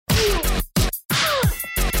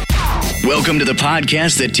Welcome to the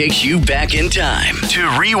podcast that takes you back in time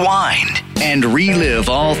to rewind and relive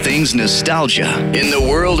all things nostalgia in the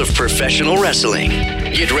world of professional wrestling.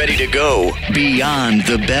 Get ready to go Beyond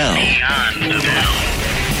the Bell. Beyond the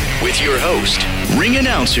Bell. With your host, ring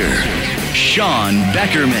announcer, Sean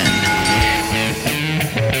Beckerman.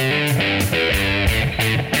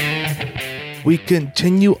 We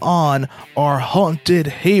continue on our haunted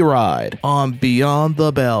hayride on Beyond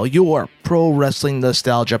the Bell, your pro wrestling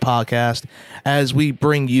nostalgia podcast, as we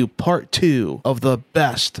bring you part 2 of the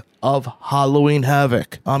best of Halloween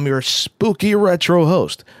Havoc. I'm your spooky retro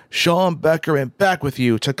host, Sean Beckerman, back with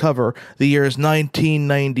you to cover the years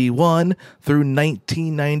 1991 through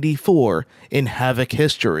 1994 in Havoc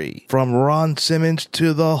history. From Ron Simmons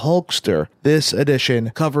to the Hulkster, this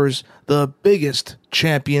edition covers the biggest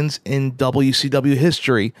champions in WCW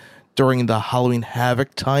history during the Halloween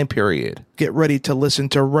Havoc time period. Get ready to listen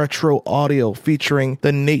to retro audio featuring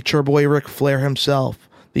the Nature Boy Ric Flair himself,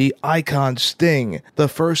 the Icon Sting, the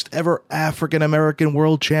first ever African-American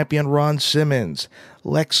world champion Ron Simmons,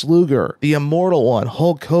 Lex Luger, the Immortal One,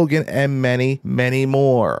 Hulk Hogan, and many, many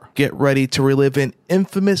more. Get ready to relive an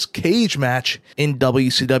infamous cage match in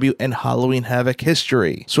WCW and Halloween Havoc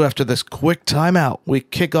history. So after this quick timeout, we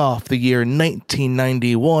kick off the year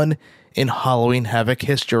 1991 in Halloween Havoc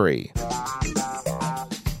history.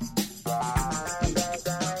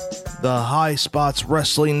 The High Spots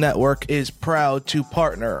Wrestling Network is proud to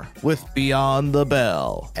partner with Beyond the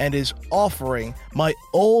Bell and is offering my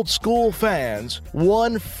old school fans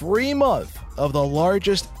 1 free month of the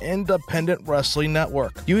largest independent wrestling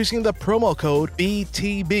network. Using the promo code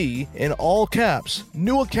BTB in all caps,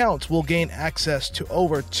 new accounts will gain access to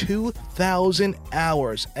over 2,000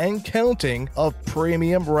 hours and counting of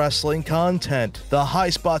premium wrestling content. The High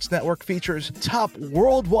Spots Network features top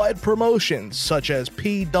worldwide promotions such as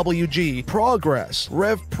PWG, Progress,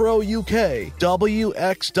 Rev Pro UK,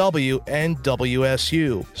 WXW, and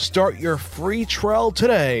WSU. Start your free trial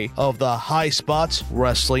today of the High Spots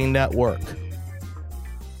Wrestling Network.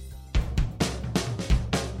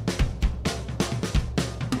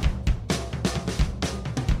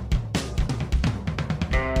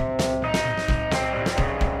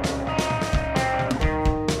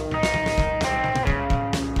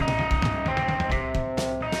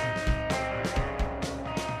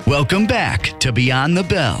 Welcome back to Beyond the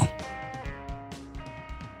Bell.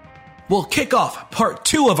 We'll kick off part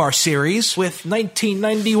 2 of our series with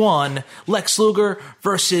 1991 Lex Luger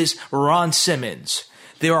versus Ron Simmons.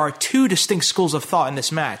 There are 2 distinct schools of thought in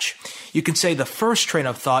this match. You can say the first train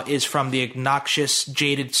of thought is from the obnoxious,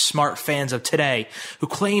 jaded, smart fans of today who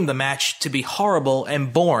claim the match to be horrible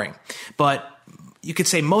and boring. But you could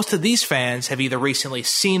say most of these fans have either recently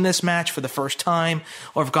seen this match for the first time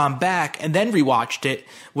or have gone back and then rewatched it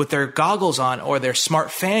with their goggles on or their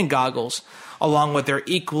smart fan goggles, along with their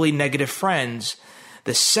equally negative friends.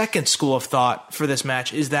 The second school of thought for this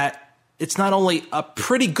match is that it's not only a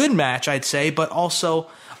pretty good match, I'd say, but also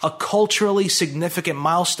a culturally significant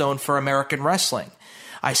milestone for American wrestling.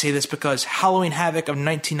 I say this because Halloween Havoc of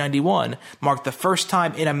 1991 marked the first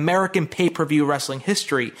time in American pay-per-view wrestling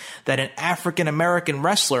history that an African-American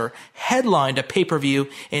wrestler headlined a pay-per-view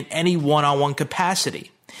in any one-on-one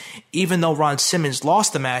capacity. Even though Ron Simmons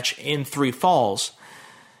lost the match in 3 falls,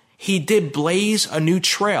 he did blaze a new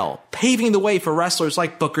trail, paving the way for wrestlers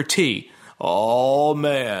like Booker T, oh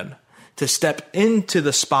man, to step into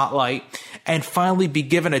the spotlight and finally be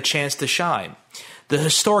given a chance to shine. The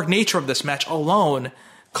historic nature of this match alone,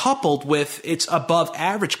 coupled with its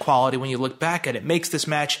above-average quality when you look back at it, makes this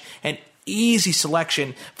match an easy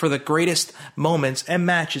selection for the greatest moments and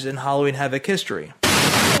matches in Halloween Havoc history.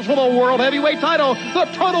 For the World Heavyweight title, the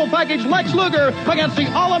Total Package Lex Luger against the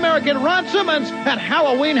All-American Ron Simmons at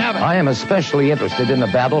Halloween Havoc. I am especially interested in the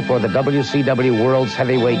battle for the WCW World's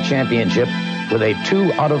Heavyweight Championship with a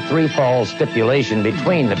 2 out of 3 falls stipulation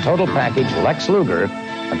between the Total Package Lex Luger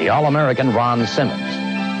and the All-American Ron Simmons.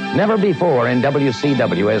 Never before in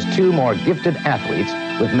WCW has 2 more gifted athletes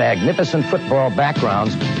with magnificent football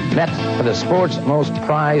backgrounds met for the sport's most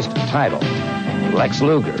prized title. Lex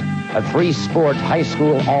Luger, a 3-sport high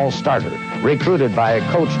school all-starter, recruited by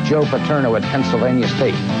coach Joe Paterno at Pennsylvania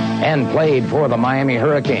State, and played for the Miami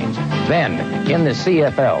Hurricanes. Then, in the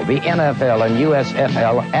CFL, the NFL, and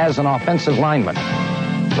USFL as an offensive lineman.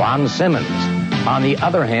 Ron Simmons, on the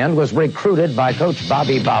other hand, was recruited by coach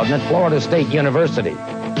Bobby Bowden at Florida State University,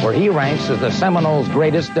 where he ranks as the Seminoles'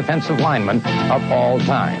 greatest defensive lineman of all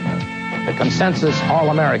time. The consensus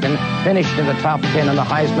All-American finished in the top 10 in the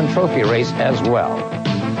Heisman Trophy race as well.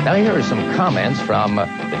 Now here are some comments from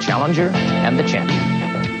the challenger and the champion.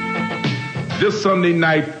 this Sunday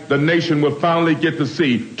night, the nation will finally get to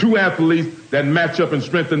see two athletes that match up in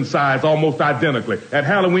strength and size almost identically. At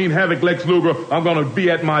Halloween Havoc Lex Luger, I'm going to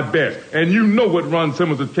be at my best. And you know what Ron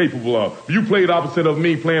Simmons is capable of. You played opposite of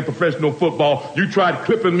me playing professional football. You tried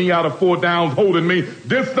clipping me out of 4 downs, holding me.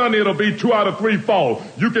 This Sunday, it'll be 2 out of 3 falls.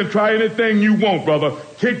 You can try anything you want, brother.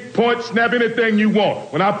 Kick, point, snap, anything you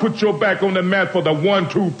want. When I put your back on the mat for the 1,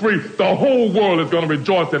 2, 3, the whole world is going to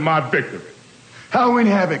rejoice in my victory. Halloween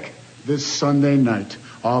Havoc this Sunday night.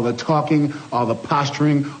 All the talking, all the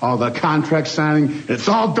posturing, all the contract signing, it's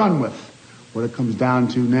all done with. What it comes down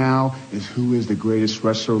to now is who is the greatest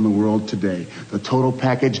wrestler in the world today. The total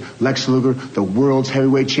package, Lex Luger, the world's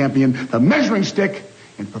heavyweight champion, the measuring stick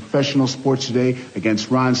in professional sports today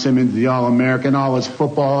against Ron Simmons, the All-American, all his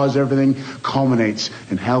football, all his everything, culminates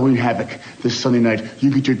in Halloween Havoc this Sunday night.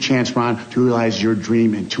 You get your chance, Ron, to realize your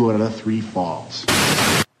dream in 2 out of 3 falls.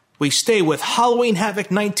 We stay with Halloween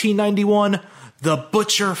Havoc 1991, The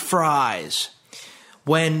Butcher Fries.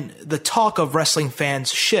 When the talk of wrestling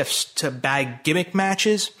fans shifts to bad gimmick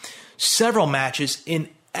matches, several matches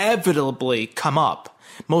inevitably come up.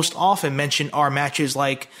 Most often mentioned are matches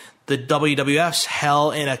like the WWF's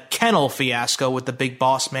Hell in a Kennel fiasco with the Big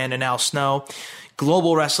Boss Man and Al Snow,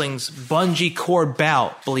 Global Wrestling's Bungee Cord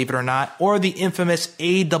Bout, believe it or not, or the infamous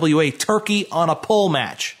AWA Turkey on a Pole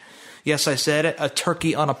match. Yes, I said it, a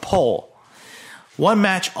turkey on a pole. One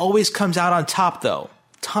match always comes out on top, though.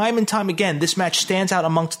 Time and time again, this match stands out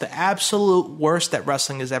amongst the absolute worst that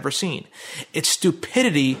wrestling has ever seen. Its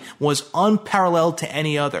stupidity was unparalleled to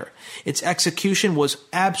any other. Its execution was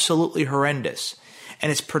absolutely horrendous.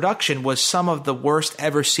 And its production was some of the worst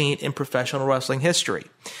ever seen in professional wrestling history.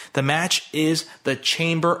 The match is the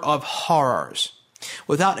Chamber of Horrors.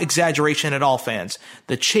 Without exaggeration at all, fans,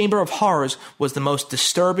 the Chamber of Horrors was the most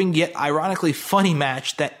disturbing yet ironically funny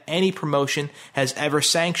match that any promotion has ever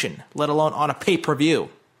sanctioned, let alone on a pay-per-view.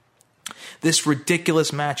 This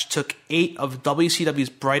ridiculous match took 8 of WCW's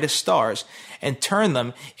brightest stars and turned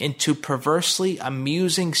them into perversely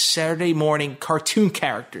amusing Saturday morning cartoon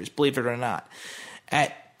characters, believe it or not.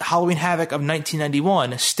 At Halloween Havoc of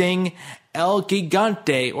 1991, Sting, El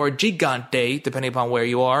Gigante, or Gigante, depending upon where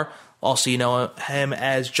you are, also you know him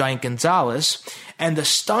as Giant Gonzalez, and the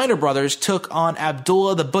Steiner brothers took on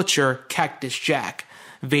Abdullah the Butcher, Cactus Jack,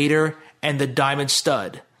 Vader, and the Diamond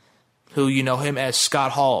Stud, who you know him as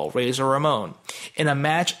Scott Hall, Razor Ramon, in a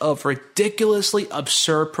match of ridiculously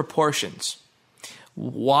absurd proportions.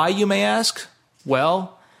 Why, you may ask?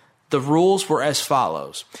 Well, the rules were as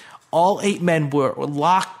follows. All 8 men were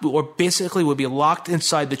locked, or basically would be locked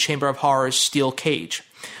inside the Chamber of Horrors steel cage.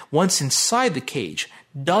 Once inside the cage,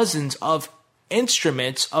 dozens of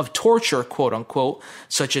instruments of torture, quote unquote,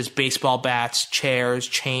 such as baseball bats, chairs,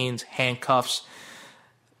 chains, handcuffs,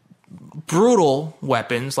 brutal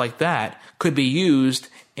weapons like that could be used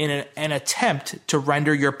in an attempt to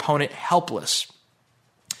render your opponent helpless.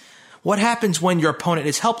 What happens when your opponent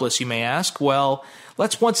is helpless, you may ask? Well,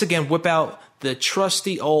 let's once again whip out the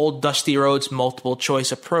trusty old Dusty Rhodes multiple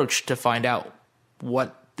choice approach to find out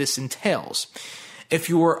what this entails. If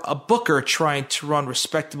you were a booker trying to run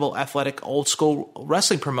respectable, athletic, old-school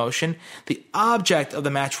wrestling promotion, the object of the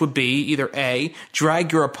match would be either A,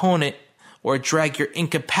 drag your opponent or drag your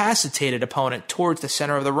incapacitated opponent towards the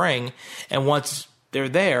center of the ring, and once they're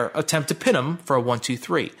there, attempt to pin them for a 1, 2,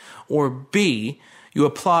 3. Or B, you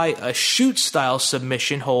apply a shoot-style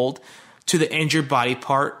submission hold to the injured body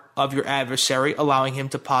part of your adversary, allowing him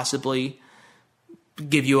to possibly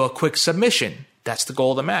give you a quick submission. That's the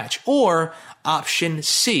goal of the match. Or option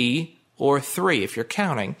C, or 3 if you're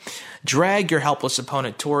counting, drag your helpless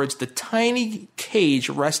opponent towards the tiny cage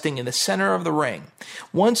resting in the center of the ring.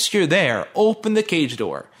 Once you're there, open the cage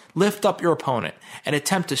door, lift up your opponent, and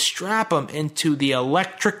attempt to strap him into the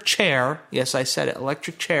electric chair, yes, I said it,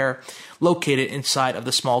 electric chair, located inside of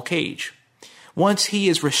the small cage. Once he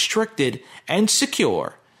is restricted and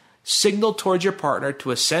secure, signal towards your partner to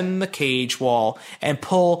ascend the cage wall and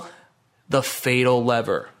pull the fatal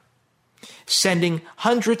lever, sending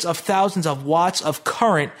hundreds of thousands of watts of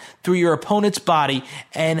current through your opponent's body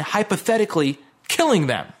and hypothetically killing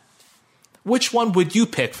them. Which one would you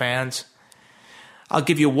pick, fans? I'll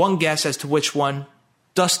give you one guess as to which one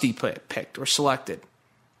Dusty picked or selected.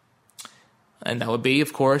 And that would be,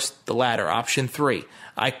 of course, the latter, option 3.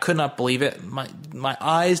 I could not believe it. My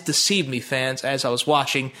eyes deceived me, fans, as I was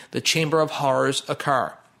watching the Chamber of Horrors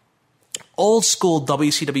occur. Old school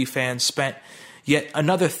WCW fans spent yet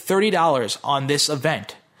another $30 on this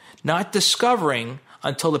event, not discovering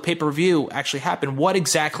until the pay-per-view actually happened what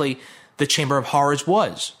exactly the Chamber of Horrors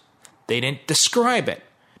was. They didn't describe it.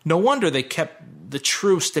 No wonder they kept the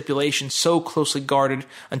true stipulation so closely guarded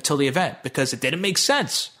until the event, because it didn't make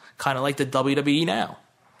sense, kind of like the WWE now.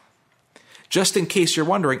 Just in case you're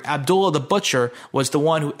wondering, Abdullah the Butcher was the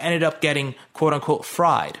one who ended up getting quote-unquote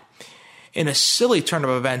fried. In a silly turn of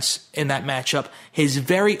events in that matchup, his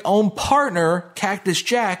very own partner, Cactus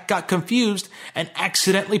Jack, got confused and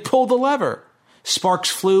accidentally pulled the lever. Sparks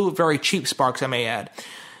flew, very cheap sparks I may add.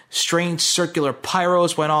 Strange circular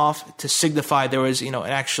pyros went off to signify there was, an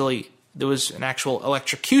actual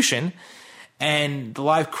electrocution, and the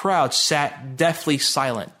live crowd sat deathly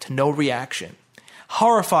silent to no reaction,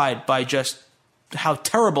 horrified by just how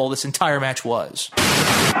terrible this entire match was.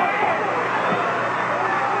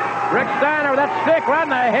 Rick Steiner with that stick right in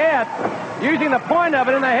the head, using the point of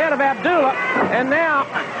it in the head of Abdullah, and now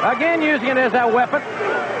again using it as a weapon.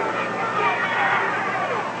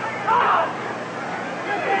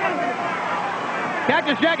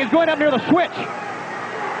 Cactus Jack is going up near the switch.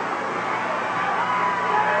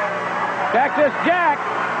 Cactus Jack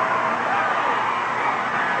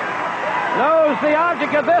knows the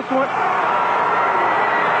object of this one.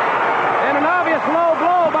 And an obvious low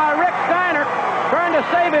blow by Rick Steiner, trying to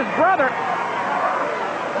save his brother.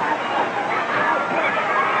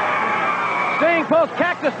 Sting pulls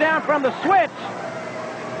Cactus down from the switch.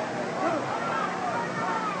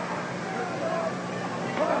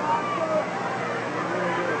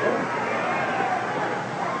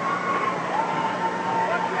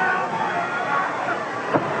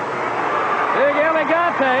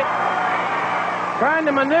 Trying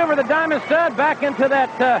to maneuver the Diamond Stud back into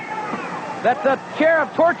that chair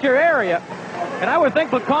of torture area. And I would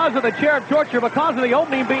think because of the chair of torture, because of the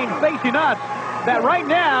opening being facing us, that right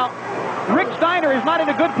now, Rick Steiner is not in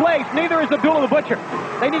a good place. Neither is Abdullah the Butcher.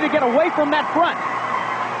 They need to get away from that front.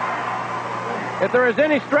 If there is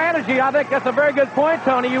any strategy, I think that's a very good point,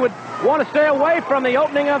 Tony. You would want to stay away from the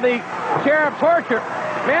opening of the chair of torture.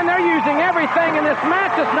 Man, they're using everything in this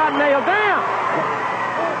match that's not nailed down.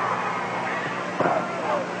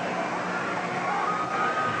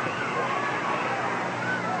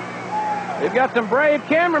 We've got some brave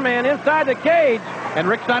cameramen inside the cage. And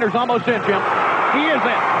Rick Steiner's almost in, Jim. He is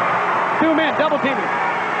in. Two men, double teaming.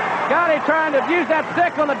 Scotty trying to use that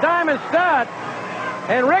stick on the Diamond Stud.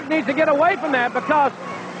 And Rick needs to get away from that, because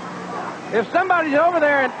if somebody's over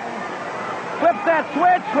there and flips that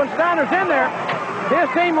switch when Steiner's in there, his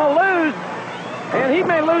team will lose, and he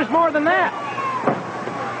may lose more than that.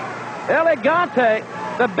 Elegante,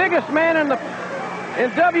 the biggest man in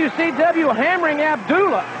WCW, hammering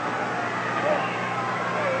Abdullah.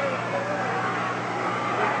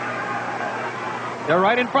 They're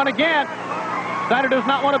right in front again. Steiner does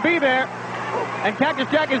not want to be there. And Cactus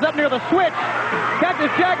Jack is up near the switch.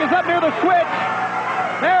 Cactus Jack is up near the switch.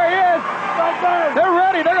 There he is. They're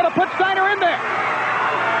ready. They're going to put Steiner in there.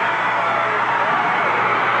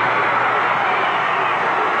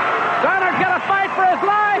 Steiner's got to fight for his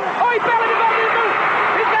life. Oh, he bellied him.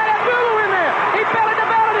 He's got Abdullah in there. He bellied him.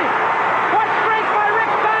 What strength by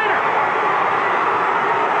Rick Steiner.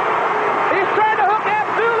 He's trying to hook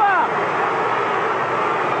Abdullah.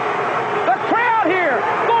 The crowd here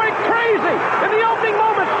going crazy in the opening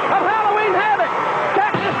moments of Halloween Havoc.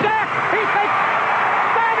 Cactus Jack, he thinks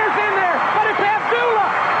Steiner's in there, but it's Abdullah.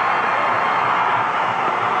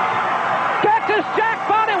 Cactus Jack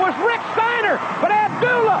thought it was Rick Steiner, but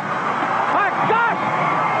Abdullah. My gosh.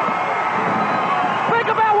 Think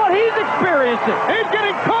about what he's experiencing. He's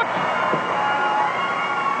getting cooked.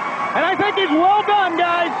 And I think he's well done,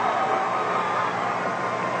 guys.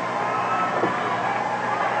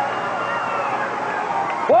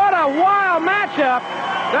 What a wild matchup.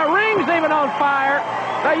 The ring's even on fire.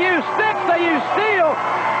 They use sticks, they use steel.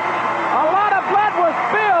 A lot of blood was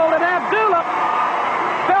spilled, and Abdullah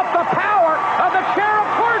felt the power of the chair of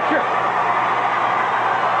torture.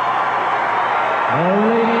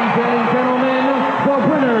 Ladies and gentlemen, the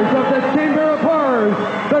winners of the Chamber of Horrors,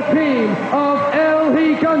 the team of El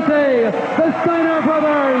Gigante, the Steiner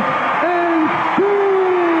Brothers, and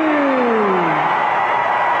Sting.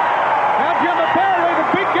 Now, Jim, apparently the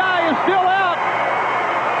big guy is still out.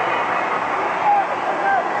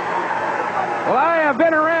 Well, I have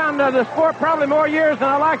been around the sport probably more years than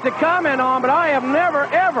I like to comment on, but I have never,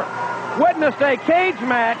 ever witnessed a cage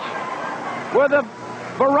match with the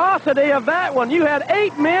ferocity of that one. You had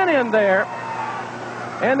 8 men in there,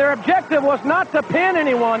 and their objective was not to pin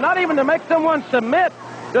anyone, not even to make someone submit,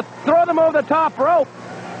 to throw them over the top rope.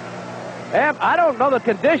 I don't know the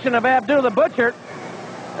condition of Abdullah the Butcher,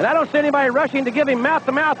 and I don't see anybody rushing to give him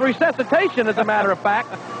mouth-to-mouth resuscitation, as a matter of fact.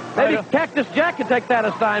 Maybe Cactus Jack could take that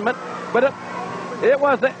assignment, but it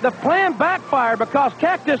was the plan backfired, because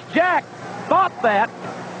Cactus Jack thought that,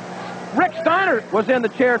 Rick Steiner was in the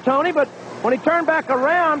chair, Tony, but when he turned back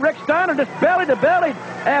around, Rick Steiner just belly-to-belly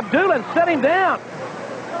Abdullah and set him down.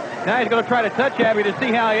 Now he's going to try to touch Abby to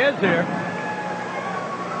see how he is here.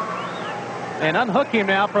 And unhook him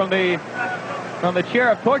now from the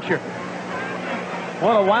chair of torture.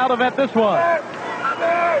 What a wild event this was.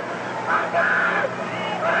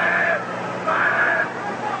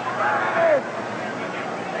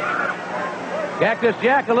 Cactus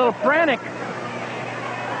Jack a little frantic.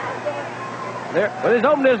 There, but he's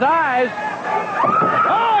opened his eyes.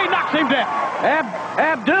 Oh, he knocks him down.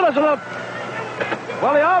 Abdullah's a little...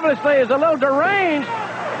 Well, he obviously is a little deranged.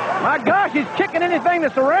 My gosh, he's kicking anything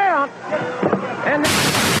that's around. And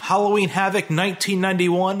Halloween Havoc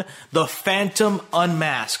 1991, The Phantom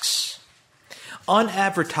unmasks.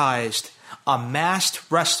 Unadvertised, a masked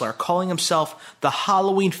wrestler calling himself the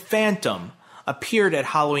Halloween Phantom appeared at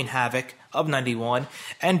Halloween Havoc of 91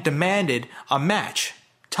 and demanded a match.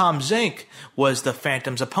 Tom Zink was the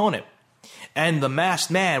Phantom's opponent, and the masked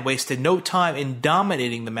man wasted no time in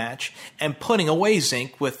dominating the match and putting away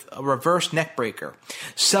Zink with a reverse neckbreaker.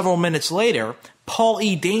 Several minutes later, Paul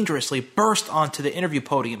E. Dangerously burst onto the interview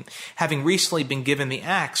podium, having recently been given the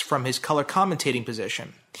axe from his color commentating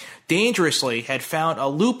position. Dangerously had found a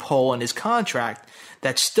loophole in his contract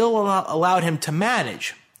that still allowed him to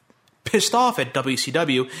manage. Pissed off at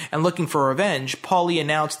WCW and looking for revenge, Paulie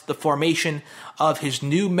announced the formation of his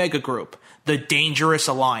new mega group, the Dangerous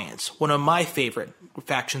Alliance, one of my favorite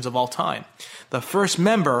factions of all time. The first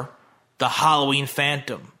member, the Halloween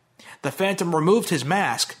Phantom. The Phantom removed his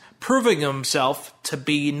mask, proving himself to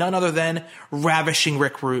be none other than Ravishing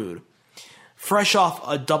Rick Rude. Fresh off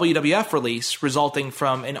a WWF release resulting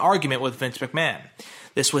from an argument with Vince McMahon.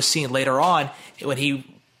 This was seen later on when he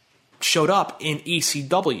showed up in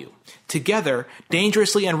ECW. Together,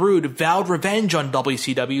 Dangerously and Rude vowed revenge on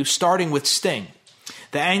WCW, starting with Sting.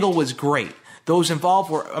 The angle was great. Those involved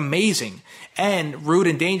were amazing. And Rude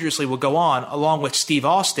and Dangerously would go on, along with Steve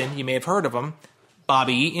Austin, you may have heard of him,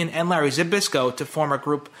 Bobby Eaton, and Larry Zbyszko, to form a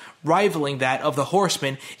group rivaling that of the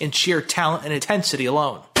Horsemen in sheer talent and intensity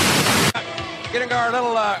alone. getting our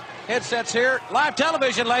little headsets here. Live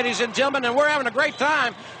television, ladies and gentlemen, and we're having a great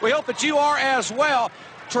time. We hope that you are as well.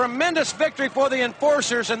 Tremendous victory for the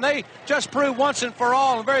Enforcers, and they just proved once and for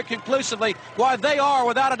all and very conclusively why they are,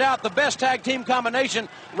 without a doubt, the best tag team combination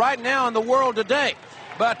right now in the world today.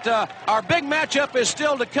 But our big matchup is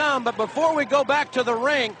still to come. But before we go back to the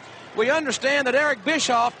ring, we understand that Eric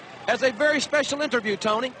Bischoff has a very special interview,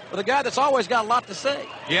 Tony, with a guy that's always got a lot to say.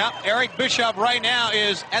 Yeah, Eric Bischoff right now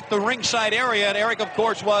is at the ringside area, and Eric, of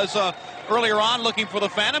course, was earlier on looking for the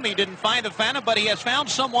Phantom. He didn't find the Phantom, but he has found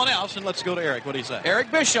someone else, and let's go to Eric. What do you say?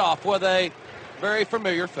 Eric Bischoff with a very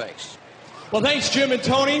familiar face. Well, thanks, Jim and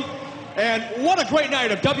Tony. And what a great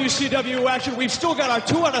night of WCW action. We've still got our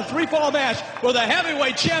 2 out of 3 fall match for the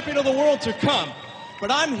heavyweight champion of the world to come.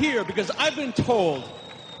 But I'm here because I've been told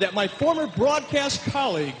that my former broadcast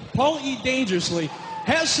colleague, Paul E. Dangerously,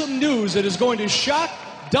 has some news that is going to shock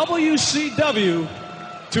WCW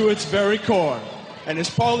to its very core. And as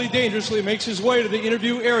Paul E. Dangerously makes his way to the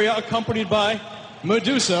interview area accompanied by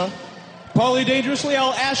Medusa, Paul E. Dangerously,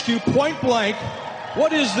 I'll ask you point blank,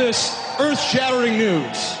 what is this earth-shattering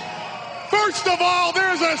news? First of all,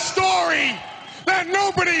 there's a story that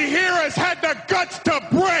nobody here has had the guts to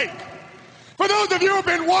break. For those of you who have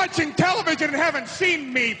been watching television and haven't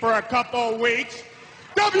seen me for a couple of weeks,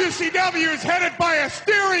 WCW is headed by a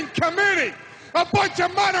steering committee. A bunch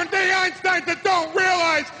of modern-day Einsteins that don't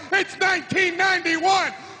realize it's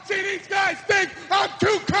 1991. See, these guys think I'm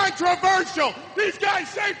too controversial. These guys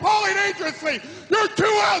say, Paulie Dangerously, you're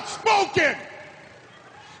too outspoken.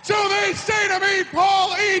 So they say to me,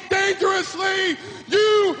 Paul E. Dangerously,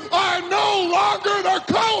 you are no longer the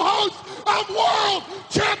co-host of World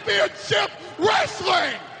Championship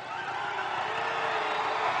Wrestling.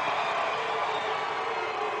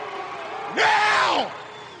 Now,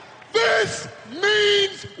 this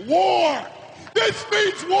means war. This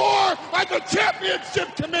means war on the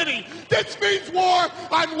championship committee. This means war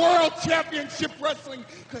on World Championship Wrestling.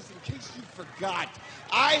 Because in case you forgot,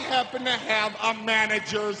 I happen to have a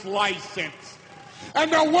manager's license.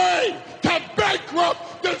 And the way to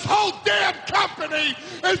bankrupt this whole damn company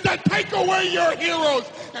is to take away your heroes.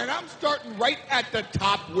 And I'm starting right at the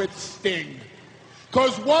top with Sting.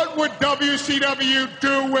 Because what would WCW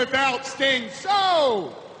do without Sting?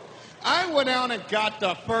 So I went out and got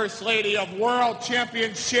the First Lady of World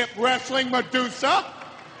Championship Wrestling, Medusa.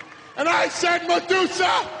 And I said,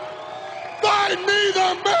 Medusa, find me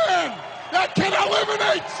the man that can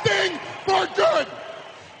eliminate Sting for good.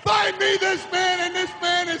 Find me this man, and this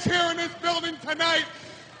man is here in this building tonight.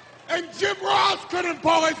 and Jim Ross couldn't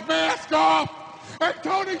pull his mask off, and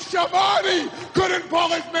Tony Schiavone couldn't pull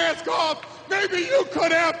his mask off. Maybe you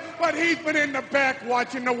could have, but he's been in the back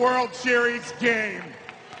watching the World Series game.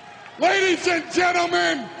 Ladies and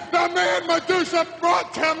gentlemen, the man Medusa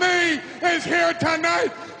brought to me is here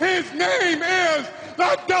tonight. His name is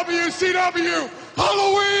the WCW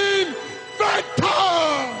Halloween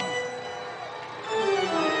Phantom!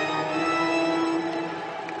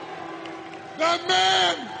 The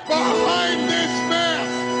man behind this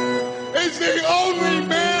mask is the only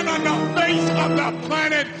man on the face of the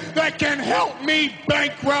planet that can help me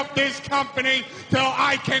bankrupt this company till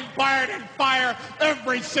I can buy it and fire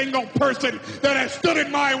every single person that has stood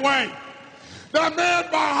in my way. The man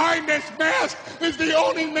behind this mask is the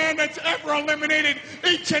only man that's ever eliminated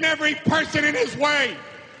each and every person in his way.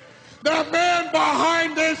 The man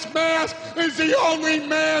behind this mask is the only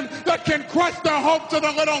man that can crush the hopes of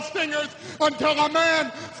the Little Stingers until a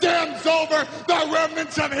man stands over the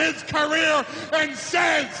remnants of his career and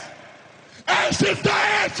says, ashes to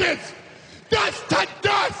ashes, dust to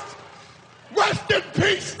dust. Rest in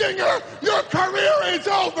peace, Stinger. Your career is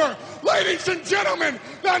over. Ladies and gentlemen,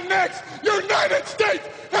 the next United States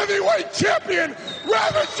Heavyweight Champion,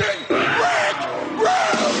 Ravishing Rick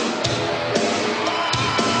Rude.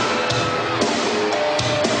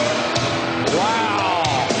 Wow.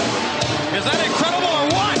 Is that incredible or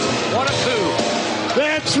what? What a coup.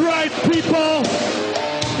 That's right, people.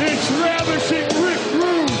 It's Ravishing Rick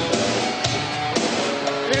Rude.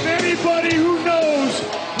 And anybody who knows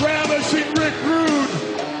Ravishing Rick Rude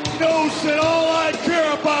knows that all I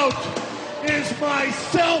care about is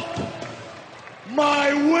myself,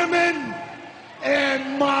 my women,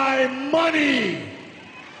 and my money.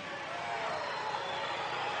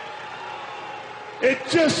 It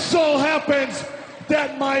just so happens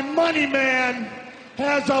that my money man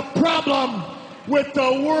has a problem with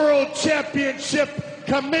the World Championship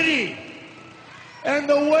Committee. And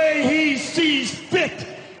the way he sees fit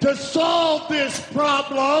to solve this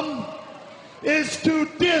problem is to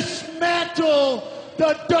dismantle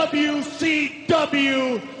the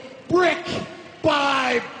WCW brick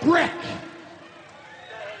by brick.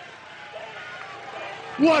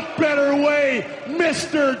 What better way,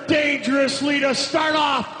 Mr. Dangerously, to start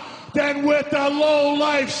off than with a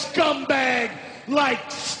low-life scumbag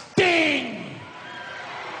like Sting?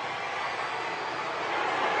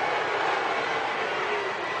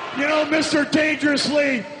 You know, Mr.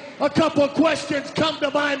 Dangerously, a couple of questions come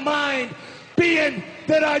to my mind, being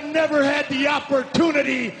that I've never had the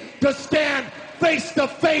opportunity to stand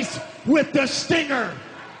face-to-face with the Stinger.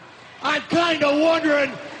 I'm kind of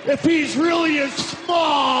wondering if he's really as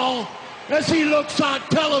small as he looks on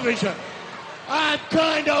television. I'm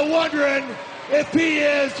kind of wondering if he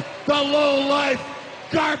is the low-life,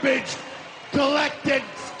 garbage, collected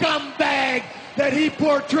scumbag that he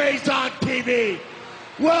portrays on TV.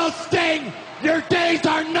 Well, Sting, your days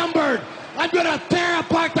are numbered. I'm going to tear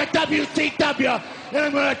apart the WCW, and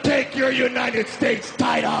I'm going to take your United States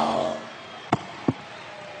title.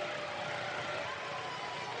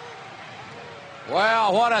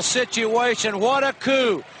 Well, what a situation. What a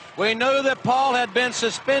coup. We knew that Paul had been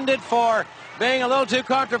suspended for being a little too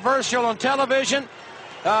controversial on television.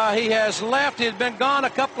 He has left. He's been gone a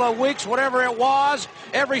couple of weeks, whatever it was.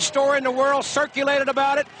 Every story in the world circulated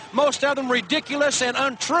about it, most of them ridiculous and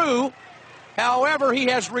untrue. However, he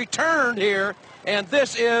has returned here, and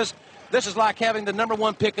this is like having the number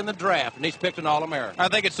one pick in the draft, and he's picked an All-American. I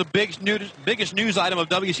think it's the biggest news item of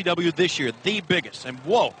WCW this year, the biggest. And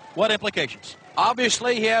whoa, what implications?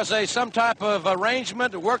 Obviously, he has some type of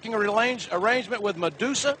arrangement, a working arrangement with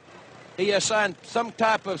Medusa. He has signed some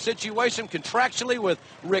type of situation contractually with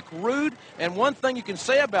Rick Rude. And one thing you can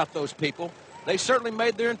say about those people, they certainly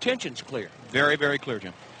made their intentions clear. Very, very clear,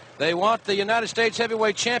 Jim. They want the United States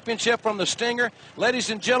Heavyweight Championship from the Stinger. Ladies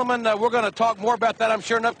and gentlemen, we're going to talk more about that, I'm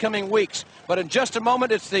sure, in upcoming weeks. But in just a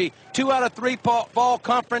moment, it's the 2 out of 3 fall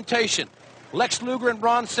confrontation. Lex Luger and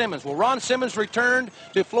Ron Simmons. Well, Ron Simmons returned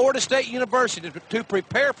to Florida State University to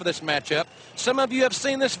prepare for this matchup. Some of you have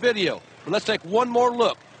seen this video, but let's take one more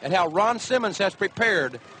look at how Ron Simmons has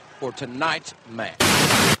prepared for tonight's match.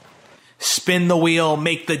 Spin the wheel,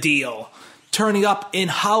 make the deal. Turning up in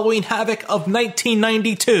Halloween Havoc of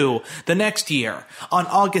 1992, the next year. On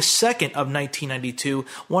August 2nd of 1992,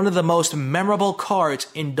 one of the most memorable cards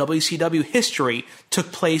in WCW history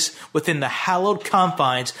took place within the hallowed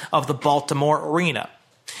confines of the Baltimore Arena.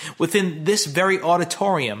 Within this very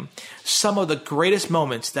auditorium, some of the greatest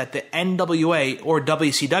moments that the NWA or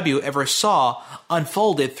WCW ever saw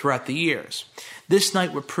unfolded throughout the years. This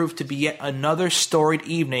night would prove to be yet another storied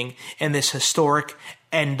evening in this historic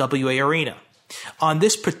NWA arena. On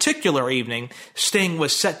this particular evening, Sting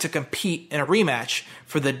was set to compete in a rematch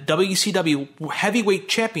for the WCW Heavyweight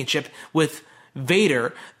Championship with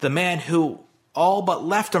Vader, the man who all but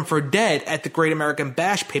left him for dead at the Great American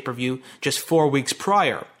Bash pay-per-view just 4 weeks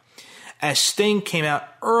prior. As Sting came out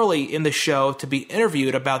early in the show to be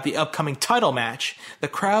interviewed about the upcoming title match, the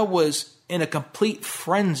crowd was in a complete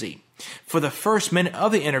frenzy. For the first minute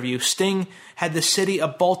of the interview, Sting had the city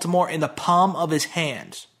of Baltimore in the palm of his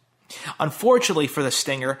hands. Unfortunately for the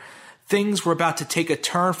Stinger, things were about to take a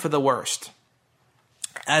turn for the worst.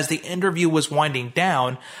 As the interview was winding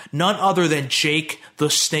down, none other than Jake the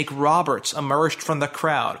Snake Roberts emerged from the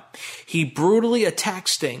crowd. He brutally attacked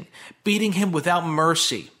Sting, beating him without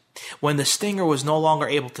mercy. When the Stinger was no longer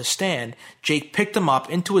able to stand, Jake picked him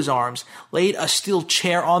up into his arms, laid a steel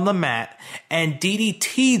chair on the mat, and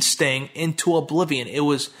DDT'd Sting into oblivion. It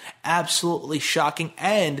was absolutely shocking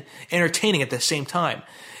and entertaining at the same time.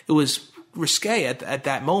 It was risque at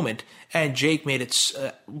that moment, and Jake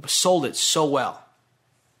sold it so well.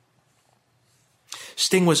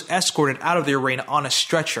 Sting was escorted out of the arena on a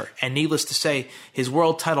stretcher, and needless to say, his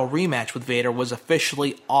world title rematch with Vader was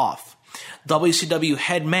officially off. WCW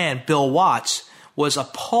head man Bill Watts was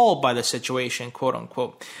appalled by the situation, quote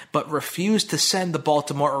unquote, but refused to send the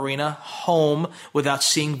Baltimore arena home without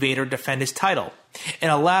seeing Vader defend his title. In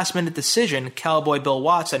a last-minute decision, Cowboy Bill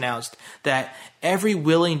Watts announced that every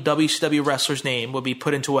willing WCW wrestler's name would be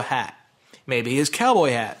put into a hat. Maybe his cowboy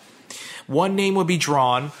hat. One name would be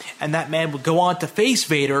drawn, and that man would go on to face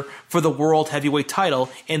Vader for the World Heavyweight title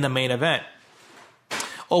in the main event.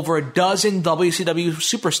 Over a dozen WCW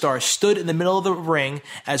superstars stood in the middle of the ring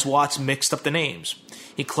as Watts mixed up the names.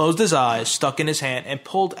 He closed his eyes, stuck in his hand, and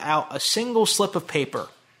pulled out a single slip of paper.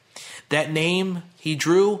 That name he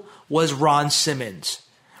drew was Ron Simmons.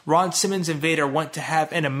 Ron Simmons and Vader went to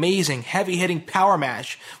have an amazing, heavy-hitting power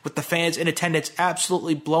match with the fans in attendance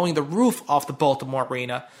absolutely blowing the roof off the Baltimore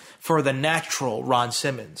arena for the natural Ron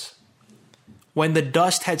Simmons. When the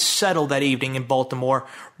dust had settled that evening in Baltimore,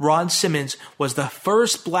 Ron Simmons was the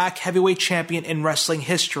first black heavyweight champion in wrestling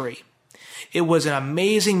history. It was an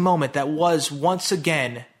amazing moment that was, once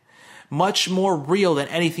again, much more real than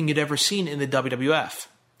anything you'd ever seen in the WWF.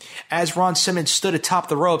 As Ron Simmons stood atop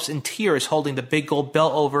the ropes in tears holding the big gold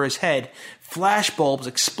belt over his head, flashbulbs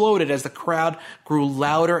exploded as the crowd grew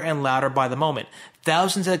louder and louder by the moment.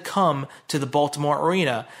 Thousands had come to the Baltimore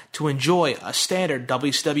arena to enjoy a standard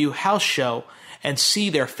WCW house show and see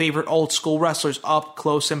their favorite old school wrestlers up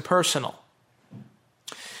close and personal.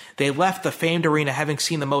 They left the famed arena having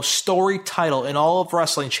seen the most storied title in all of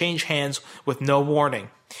wrestling change hands with no warning.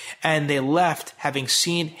 And they left having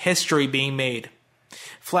seen history being made.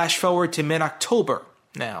 Flash forward to mid-October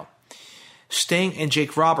now. Sting and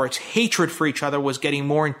Jake Roberts' hatred for each other was getting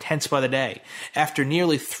more intense by the day. After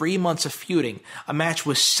nearly 3 months of feuding, a match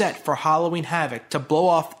was set for Halloween Havoc to blow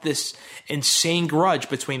off this insane grudge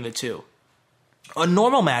between the two. A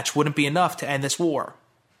normal match wouldn't be enough to end this war.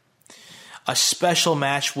 A special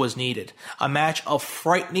match was needed. A match of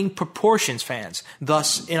frightening proportions, fans.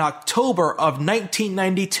 Thus, in October of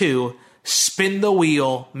 1992, Spin the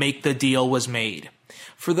Wheel, Make the Deal was made.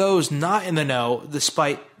 For those not in the know,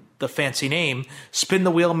 despite the fancy name, Spin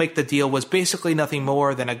the Wheel, Make the Deal was basically nothing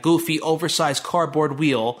more than a goofy, oversized cardboard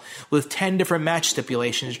wheel with 10 different match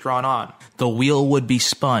stipulations drawn on. The wheel would be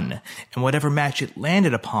spun, and whatever match it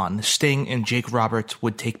landed upon, Sting and Jake Roberts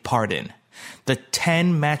would take part in. The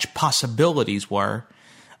 10 match possibilities were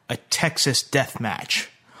a Texas Death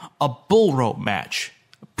Match, a Bull Rope Match,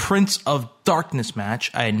 a Prince of Darkness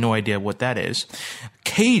Match, I had no idea what that is,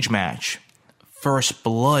 Cage Match, First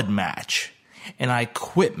Blood Match, an I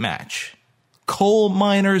Quit Match, Coal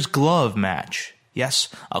Miner's Glove Match. Yes,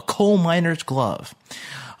 a Coal Miner's Glove.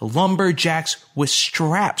 A Lumberjacks with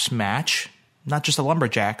Straps Match. Not just a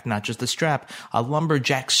lumberjack, not just a strap. A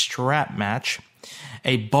lumberjack strap match.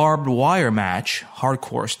 A barbed wire match,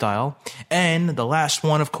 hardcore style. And the last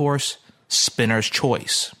one, of course, Spinner's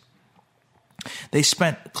Choice. They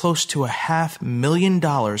spent close to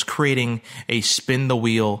 $500,000 creating a Spin the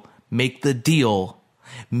Wheel, Make the Deal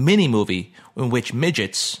mini-movie in which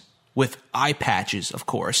midgets, with eye patches, of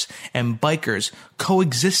course, and bikers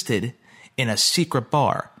coexisted in a secret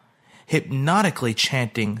bar, hypnotically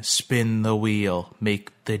chanting Spin the Wheel,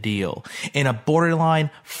 Make the Deal, in a borderline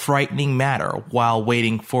frightening manner while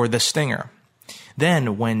waiting for the Stinger.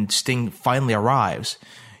 Then, when Sting finally arrives,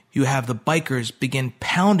 you have the bikers begin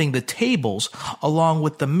pounding the tables along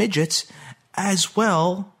with the midgets, as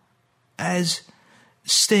well as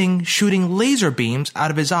Sting shooting laser beams out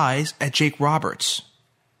of his eyes at Jake Roberts.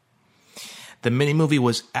 The mini-movie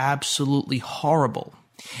was absolutely horrible.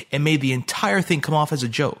 It made the entire thing come off as a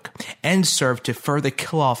joke and served to further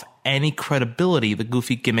kill off any credibility the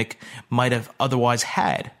goofy gimmick might have otherwise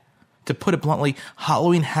had. To put it bluntly,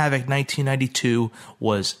 Halloween Havoc 1992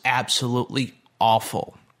 was absolutely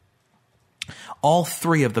awful. All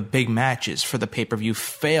three of the big matches for the pay-per-view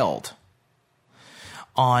failed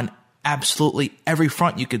on absolutely every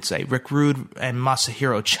front, you could say. Rick Rude and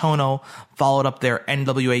Masahiro Chono followed up their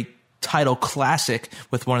NWA title classic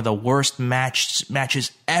with one of the worst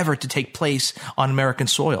matches ever to take place on American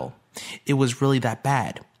soil. It was really that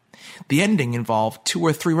bad. The ending involved 2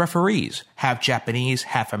 or 3 referees, half Japanese,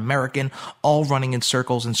 half American, all running in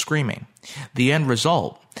circles and screaming. The end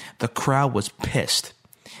result, the crowd was pissed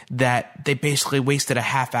that they basically wasted a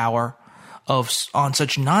half hour on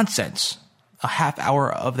such nonsense. A half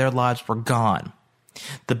hour of their lives were gone.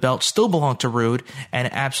 The belt still belonged to Rude,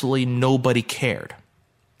 and absolutely nobody cared.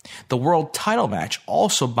 The world title match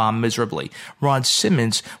also bombed miserably. Ron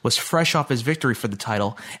Simmons was fresh off his victory for the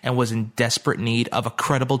title and was in desperate need of a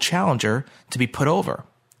credible challenger to be put over.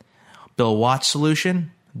 Bill Watts'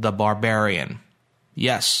 solution? The Barbarian.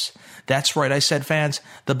 Yes, that's right, I said, fans,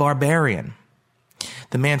 the Barbarian.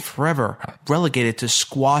 The man forever relegated to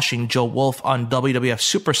squashing Joe Wolf on WWF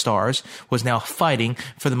Superstars was now fighting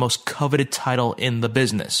for the most coveted title in the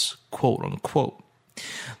business, quote unquote.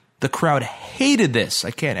 The crowd hated this.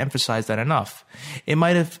 I can't emphasize that enough. It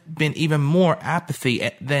might have been even more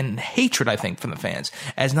apathy than hatred, I think, from the fans,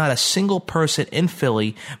 as not a single person in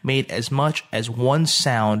Philly made as much as one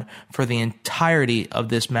sound for the entirety of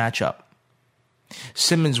this matchup.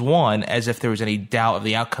 Simmons won as if there was any doubt of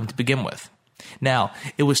the outcome to begin with. Now,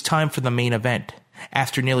 it was time for the main event.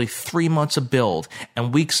 After nearly 3 months of build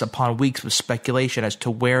and weeks upon weeks of speculation as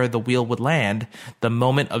to where the wheel would land, the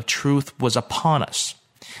moment of truth was upon us.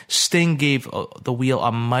 Sting gave the wheel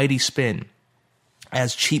a mighty spin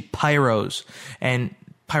as cheap pyros and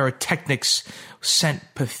pyrotechnics sent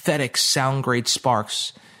pathetic sound-grade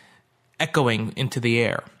sparks echoing into the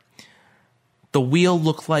air. The wheel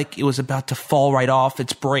looked like it was about to fall right off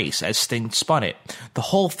its brace as Sting spun it. The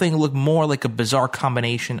whole thing looked more like a bizarre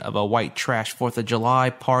combination of a white trash 4th of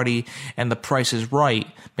July party and The Price is Right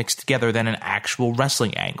mixed together than an actual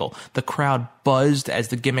wrestling angle. The crowd buzzed as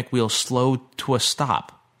the gimmick wheel slowed to a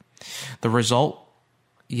stop. The result?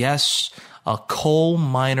 Yes, a coal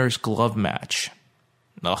miner's glove match.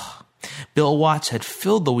 Ugh. Bill Watts had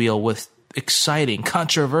filled the wheel with exciting,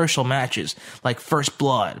 controversial matches like First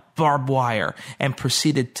Blood, Barbed Wire, and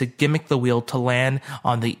proceeded to gimmick the wheel to land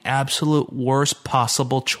on the absolute worst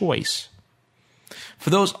possible choice.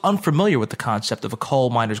 For those unfamiliar with the concept of a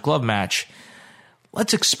coal miner's glove match,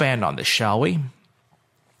 let's expand on this, shall we?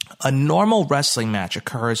 A normal wrestling match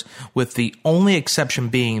occurs with the only exception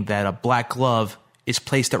being that a black glove is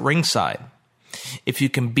placed at ringside. If you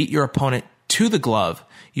can beat your opponent to the glove,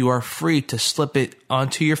 you are free to slip it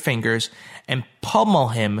onto your fingers and pummel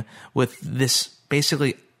him with this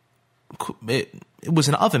basically, it was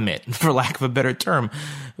an oven mitt, for lack of a better term,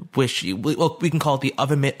 which we can call it the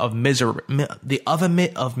oven mitt of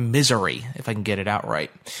misery, if I can get it out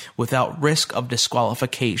right, without risk of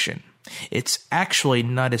disqualification. It's actually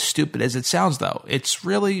not as stupid as it sounds, though. It's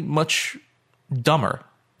really much dumber.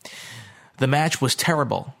 The match was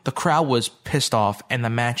terrible. The crowd was pissed off, and the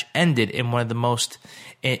match ended in one of the most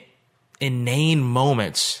inane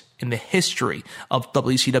moments in the history of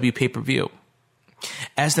WCW pay-per-view.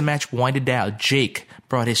 As the match winded down, Jake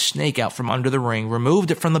brought his snake out from under the ring, removed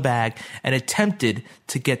it from the bag, and attempted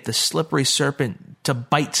to get the slippery serpent to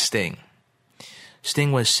bite Sting.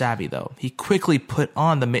 Sting was savvy, though. He quickly put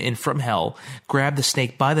on the mitten from hell, grabbed the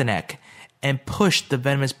snake by the neck, and pushed the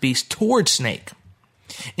venomous beast towards Snake.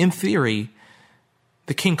 In theory,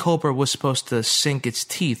 the King Cobra was supposed to sink its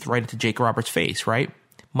teeth right into Jake Roberts' face, right?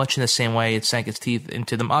 Much in the same way it sank its teeth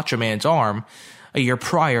into the Macho Man's arm a year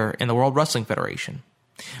prior in the World Wrestling Federation.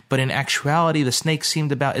 But in actuality, the snake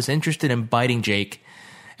seemed about as interested in biting Jake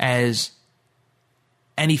as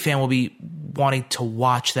any fan will be wanting to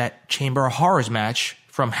watch that Chamber of Horrors match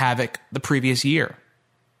from Havoc the previous year.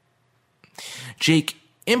 Jake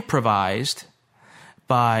improvised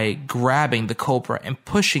by grabbing the Cobra and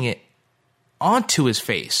pushing it onto his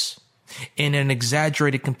face in an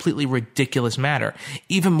exaggerated, completely ridiculous manner.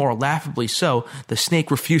 Even more laughably so, the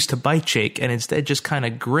snake refused to bite Jake and instead just kind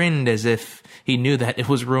of grinned as if he knew that it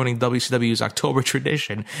was ruining WCW's October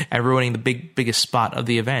tradition and ruining the biggest spot of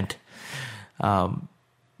the event.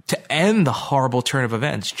 To end the horrible turn of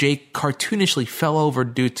events, Jake cartoonishly fell over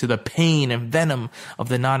due to the pain and venom of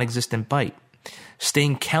the non-existent bite.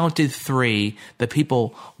 Sting counted 3, the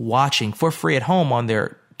people watching for free at home on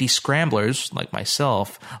their descramblers, like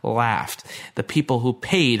myself, laughed. The people who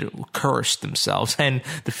paid cursed themselves, and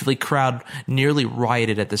the Philly crowd nearly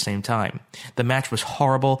rioted at the same time. The match was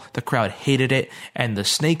horrible, the crowd hated it, and the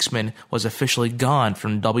Snakesman was officially gone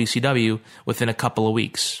from WCW within a couple of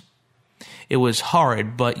weeks. It was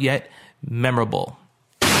horrid, but yet memorable.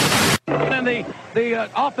 And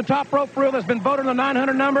the off the top rope rule has been voted on the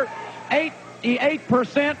 900 number.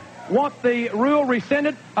 88% want the rule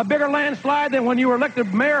rescinded. A bigger landslide than when you were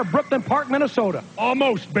elected mayor of Brooklyn Park, Minnesota.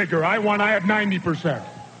 Almost bigger. I had 90%.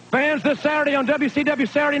 Fans, this Saturday on WCW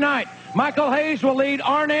Saturday Night, Michael Hayes will lead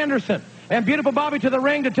Arn Anderson and Beautiful Bobby to the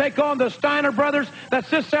ring to take on the Steiner Brothers. That's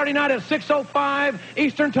this Saturday night at 6:05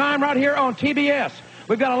 Eastern Time right here on TBS.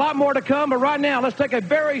 We've got a lot more to come, but right now let's take a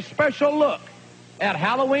very special look at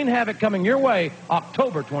Halloween Havoc coming your way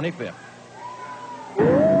October 25th.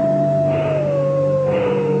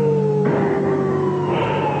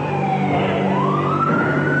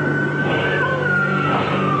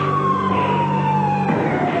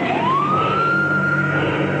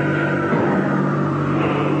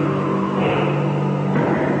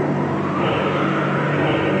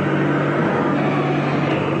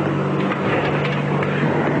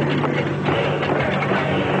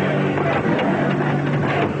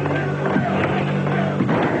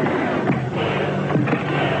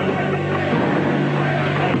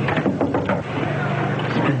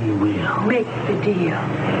 Make the deal.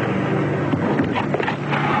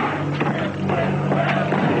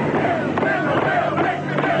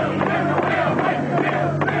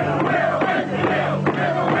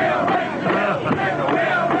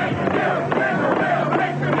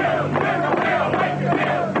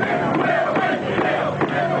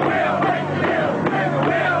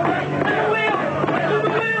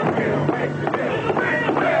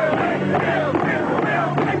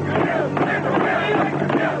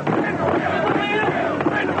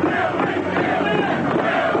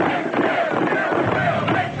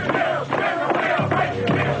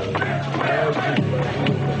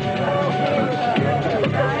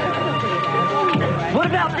 What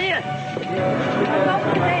about this?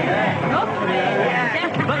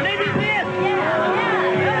 But maybe this.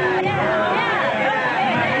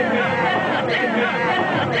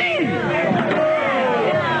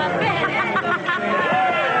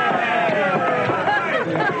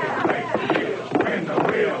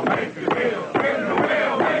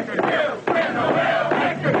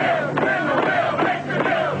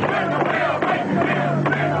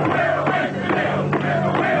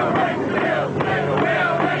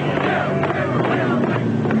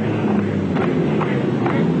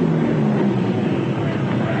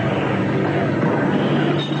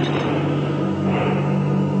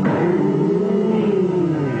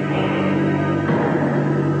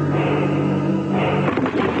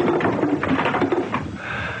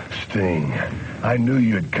 Sting, I knew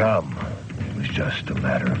you'd come. It was just a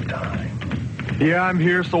matter of time. Yeah, I'm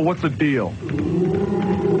here, so what's the deal?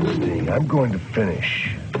 Sting, I'm going to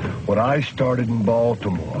finish what I started in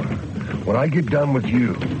Baltimore. When I get done with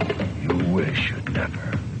you, you'll wish you'd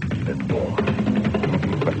never been born.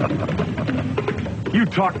 You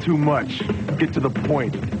talk too much. Get to the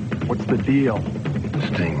point. What's the deal?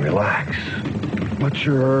 Sting, relax. What's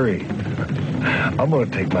your hurry? I'm going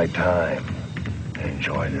to take my time and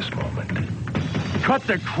enjoy this moment. Cut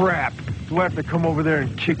the crap. Do I have to come over there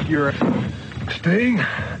and kick your ass? Sting,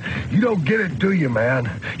 you don't get it, do you, man?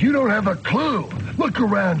 You don't have a clue. Look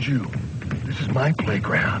around you. This is my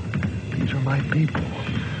playground. These are my people.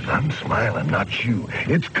 I'm smiling, not you.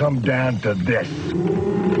 It's come down to this.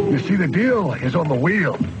 You see, the deal is on the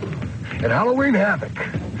wheel. At Halloween Havoc,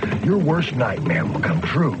 your worst nightmare will come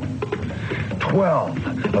true.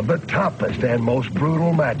 12 of the toughest and most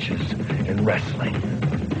brutal matches in wrestling.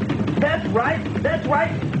 That's right.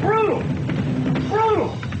 Brutal.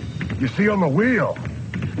 You see, on the wheel,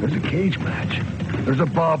 there's a cage match. There's a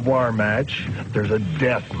barbed wire match. There's a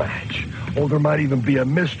death match. Or there might even be a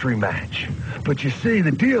mystery match. But you see,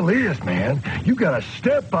 the deal is, man, you gotta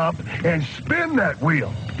step up and spin that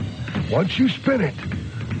wheel. Once you spin it,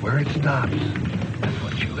 where it stops, that's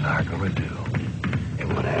what you and I are gonna do.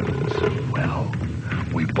 And what happens? Well,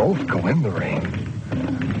 we both go in the ring.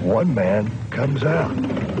 One man comes out.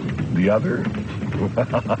 The other?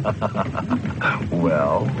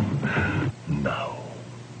 Well, no.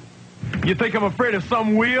 You think I'm afraid of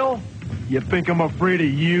some wheel? You think I'm afraid of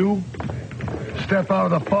you? Step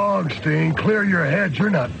out of the fog, Sting. Clear your head. You're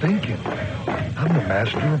not thinking. I'm the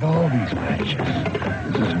master of all these matches.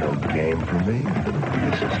 This is no game for me.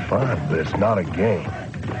 This is fun, but it's not a game.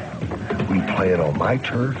 We play it on my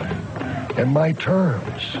turf and my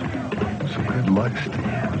terms. So good luck, Steve.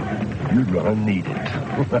 You're gonna need it.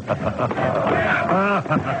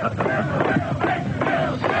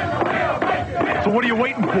 So what are you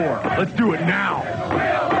waiting for? Let's do it now.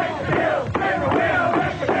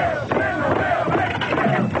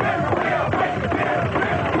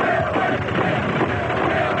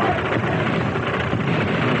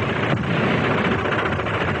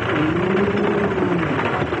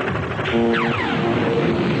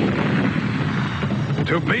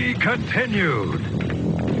 To be continued.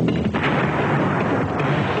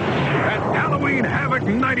 At Halloween Havoc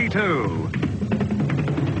 92.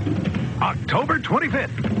 October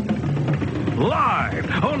 25th.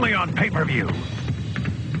 Live, only on pay-per-view.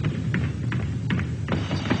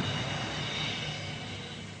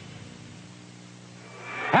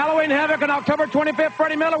 Halloween Havoc on October 25th.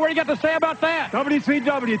 Freddie Miller, what do you got to say about that?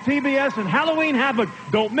 WCW, TBS, and Halloween Havoc.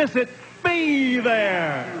 Don't miss it. Be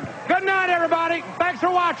there. Good night, everybody. Thanks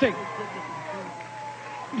for watching.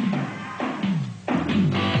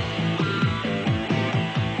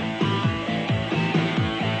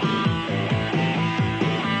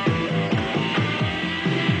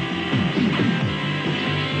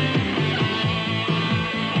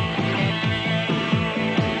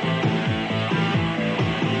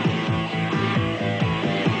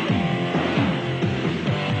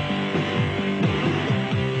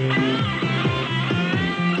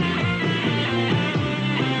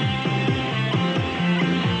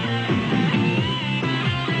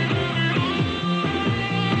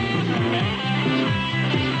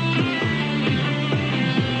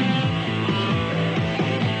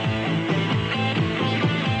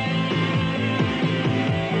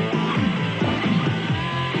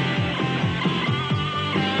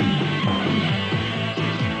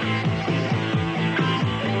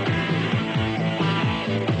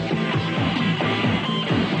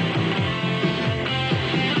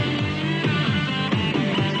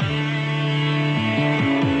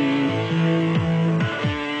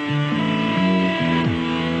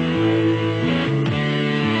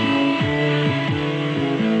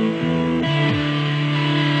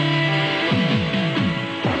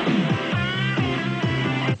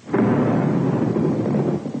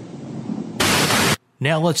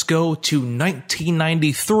 Now let's go to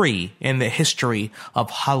 1993 in the history of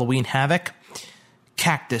Halloween Havoc.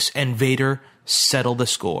 Cactus and Vader settle the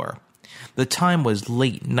score. The time was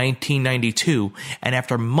late 1992, and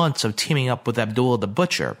after months of teaming up with Abdullah the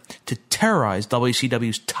Butcher to terrorize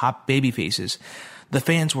WCW's top babyfaces, the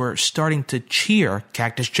fans were starting to cheer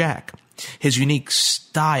Cactus Jack. His unique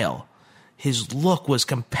style, his look was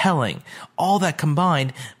compelling. All that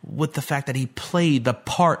combined with the fact that he played the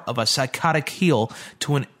part of a psychotic heel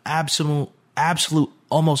to an absolute,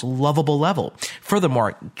 almost lovable level.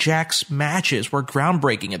 Furthermore, Jack's matches were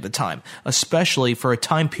groundbreaking at the time, especially for a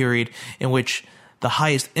time period in which the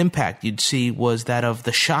highest impact you'd see was that of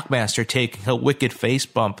the Shockmaster taking a wicked face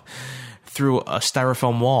bump through a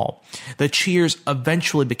styrofoam wall. The cheers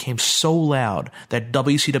eventually became so loud that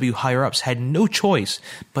WCW higher-ups had no choice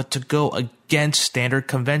but to go against standard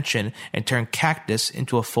convention and turn Cactus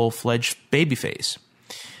into a full-fledged babyface.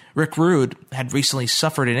 Rick Rude had recently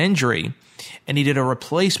suffered an injury and needed a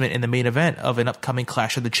replacement in the main event of an upcoming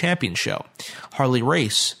Clash of the Champions show. Harley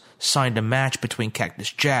Race signed a match between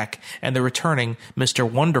Cactus Jack and the returning Mr.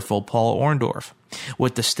 Wonderful Paul Orndorff,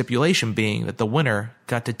 with the stipulation being that the winner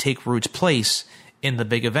got to take Rude's place in the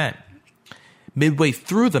big event. Midway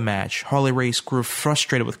through the match, Harley Race grew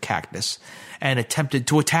frustrated with Cactus and attempted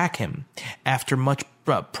to attack him. After much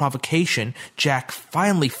provocation, Jack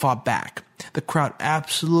finally fought back. The crowd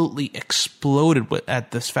absolutely exploded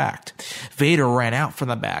at this fact. Vader ran out from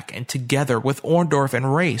the back and together with Orndorff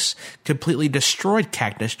and Race completely destroyed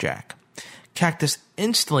Cactus Jack. Cactus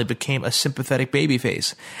instantly became a sympathetic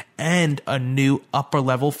babyface, and a new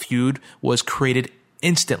upper-level feud was created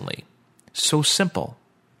instantly. So simple.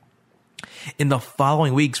 In the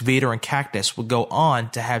following weeks, Vader and Cactus would go on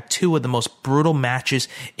to have two of the most brutal matches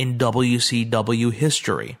in WCW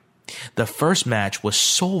history. The first match was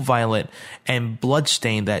so violent and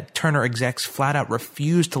bloodstained that Turner execs flat out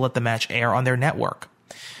refused to let the match air on their network.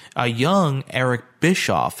 A young Eric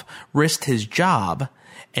Bischoff risked his job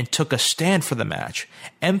and took a stand for the match,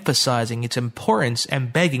 emphasizing its importance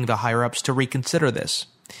and begging the higher-ups to reconsider this.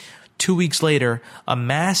 2 weeks later, a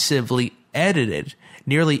massively edited,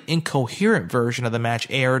 nearly incoherent version of the match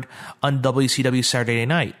aired on WCW Saturday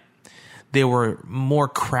Night. There were more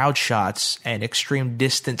crowd shots and extreme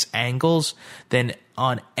distance angles than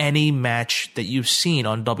on any match that you've seen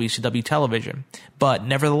on WCW television. But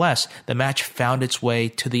nevertheless, the match found its way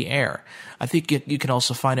to the air. I think you can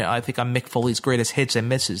also find it, on Mick Foley's Greatest Hits and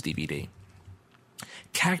Misses DVD.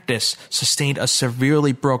 Cactus sustained a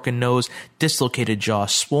severely broken nose, dislocated jaw,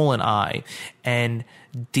 swollen eye, and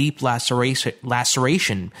deep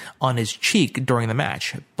laceration on his cheek during the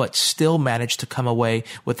match, but still managed to come away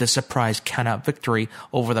with a surprise countout victory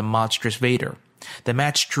over the monstrous Vader. The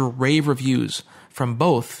match drew rave reviews from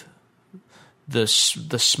both the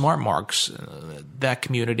smart marks, that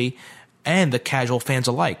community, and the casual fans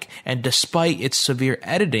alike. And despite its severe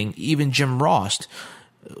editing, even Jim Ross,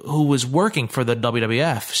 who was working for the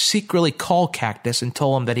WWF, secretly called Cactus and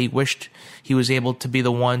told him that he wished he was able to be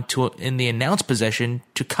the one in the announce position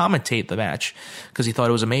to commentate the match because he thought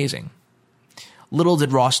it was amazing. Little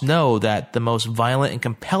did Ross know that the most violent and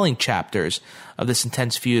compelling chapters of this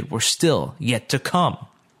intense feud were still yet to come.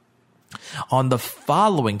 On the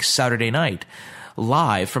following Saturday night,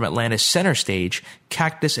 live from Atlanta's center stage,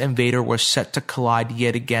 Cactus and Vader were set to collide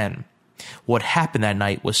yet again. What happened that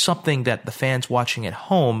night was something that the fans watching at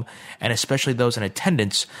home, and especially those in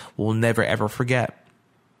attendance, will never ever forget.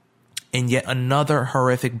 In yet another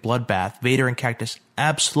horrific bloodbath, Vader and Cactus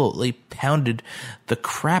absolutely pounded the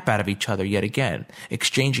crap out of each other yet again,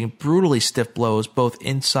 exchanging brutally stiff blows both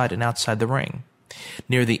inside and outside the ring.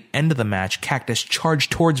 Near the end of the match, Cactus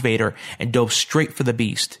charged towards Vader and dove straight for the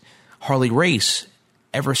beast. Harley Race,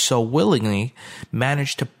 ever so willingly,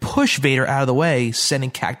 managed to push Vader out of the way,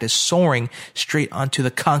 sending Cactus soaring straight onto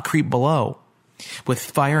the concrete below. With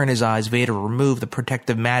fire in his eyes, Vader removed the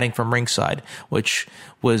protective matting from ringside, which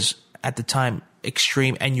was at the time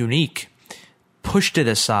extreme and unique, pushed it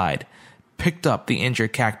aside, picked up the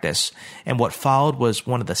injured Cactus, and what followed was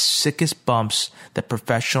one of the sickest bumps that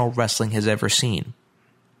professional wrestling has ever seen.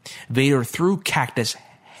 Vader threw Cactus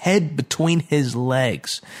head between his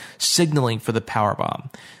legs, signaling for the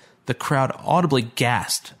powerbomb. The crowd audibly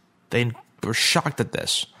gasped. They were shocked at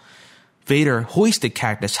this. Vader hoisted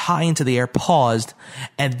Cactus high into the air, paused,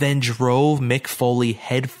 and then drove Mick Foley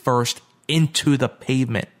headfirst into the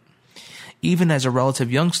pavement. Even as a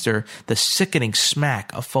relative youngster, the sickening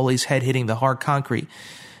smack of Foley's head hitting the hard concrete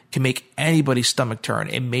can make anybody's stomach turn.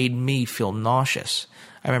 It made me feel nauseous.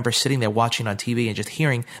 I remember sitting there watching on TV and just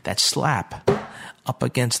hearing that slap up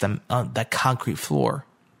against that concrete floor.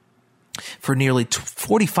 For nearly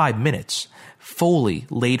 45 minutes, Foley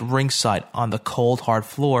laid ringside on the cold, hard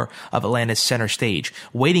floor of Atlanta's center stage,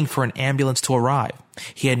 waiting for an ambulance to arrive.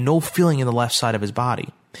 He had no feeling in the left side of his body.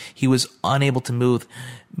 He was unable to move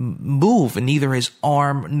neither his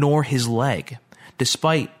arm nor his leg.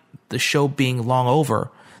 Despite the show being long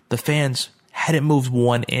over, the fans hadn't moved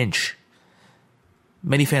 1 inch.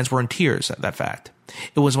 Many fans were in tears at that fact.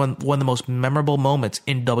 It was one of the most memorable moments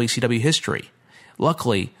in WCW history.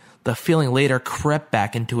 Luckily, the feeling later crept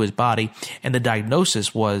back into his body, and the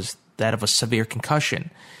diagnosis was that of a severe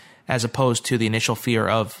concussion, as opposed to the initial fear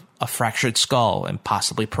of a fractured skull and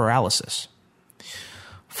possibly paralysis.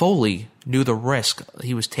 Foley knew the risk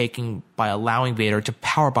he was taking by allowing Vader to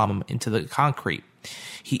powerbomb him into the concrete.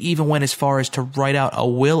 He even went as far as to write out a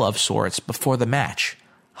will of sorts before the match,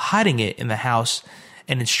 hiding it in the house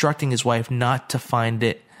and instructing his wife not to find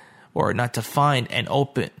it, or not to find and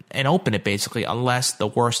open it basically, unless the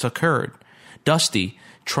worst occurred. Dusty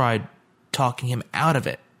tried talking him out of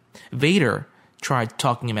it. Vader tried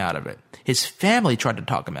talking him out of it. His family tried to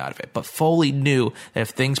talk him out of it, but Foley knew that if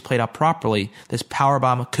things played out properly, this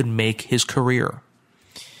powerbomb could make his career.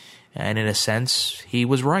 And in a sense, he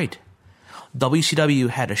was right. WCW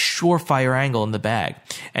had a surefire angle in the bag,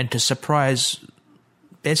 and to the surprise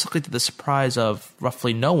of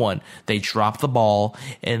roughly no one, they dropped the ball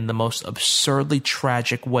in the most absurdly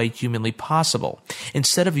tragic way humanly possible.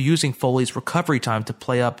 Instead of using Foley's recovery time to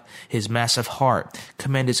play up his massive heart,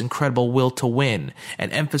 commend his incredible will to win,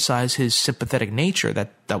 and emphasize his sympathetic nature,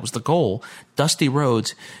 that was the goal, Dusty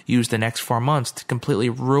Rhodes used the next 4 months to completely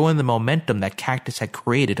ruin the momentum that Cactus had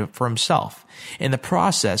created for himself. In the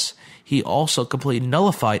process, he also completely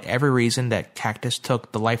nullified every reason that Cactus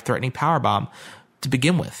took the life-threatening powerbomb to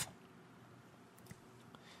begin with.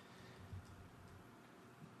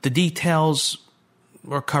 The details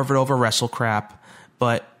were covered over WrestleCrap,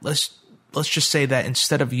 but let's just say that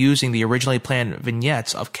instead of using the originally planned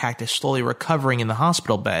vignettes of Cactus slowly recovering in the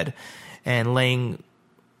hospital bed and laying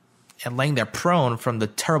there prone from the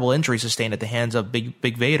terrible injury sustained at the hands of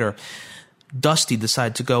Big Vader, Dusty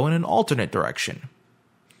decided to go in an alternate direction.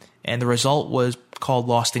 And the result was called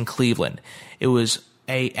Lost in Cleveland. It was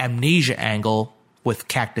a amnesia angle with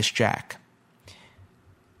Cactus Jack.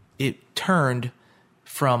 It turned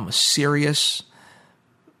from a serious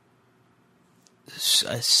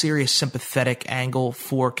sympathetic angle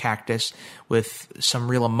for Cactus with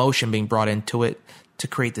some real emotion being brought into it to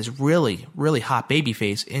create this really, really hot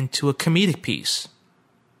babyface into a comedic piece.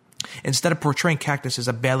 Instead of portraying Cactus as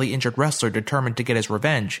a badly injured wrestler determined to get his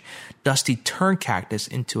revenge, Dusty turned Cactus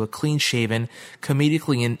into a clean-shaven,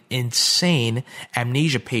 comedically insane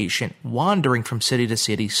amnesia patient wandering from city to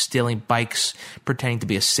city, stealing bikes, pretending to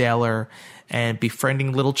be a sailor, and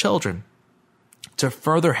befriending little children. To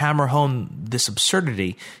further hammer home this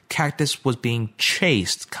absurdity, Cactus was being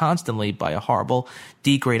chased constantly by a horrible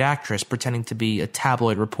D-grade actress pretending to be a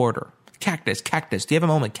tabloid reporter. Cactus, do you have a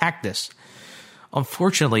moment, Cactus?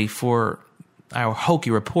 Unfortunately for our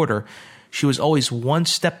hokey reporter, she was always one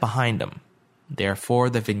step behind him. Therefore,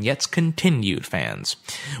 the vignettes continued, fans.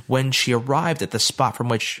 When she arrived at the spot from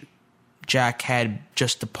which Jack had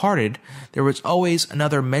just departed, there was always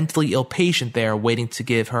another mentally ill patient there waiting to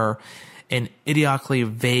give her an idiotically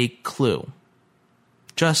vague clue.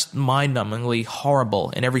 Just mind-numbingly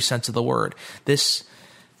horrible in every sense of the word. This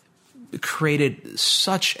created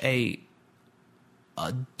such a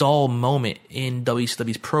dull moment in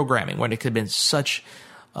WCW's programming when it could have been such,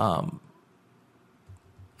 for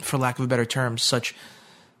lack of a better term, such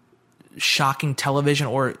shocking television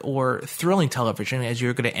or thrilling television, as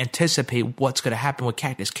you're going to anticipate what's going to happen with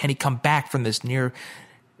Cactus. Can he come back from this near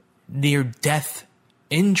death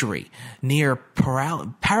injury, near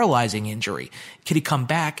paralyzing injury? Can he come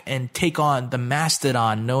back and take on the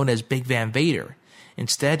mastodon known as Big Van Vader?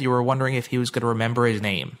 Instead, you were wondering if he was going to remember his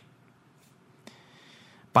name.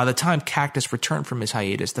 By the time Cactus returned from his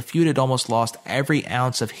hiatus, the feud had almost lost every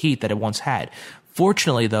ounce of heat that it once had.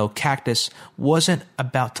 Fortunately, though, Cactus wasn't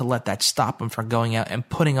about to let that stop him from going out and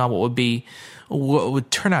putting on what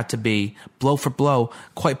would turn out to be, blow for blow,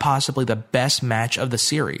 quite possibly the best match of the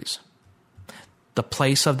series. The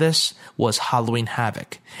place of this was Halloween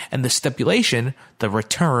Havoc, and the stipulation, the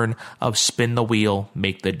return of Spin the Wheel,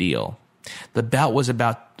 Make the Deal. The bout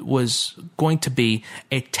was going to be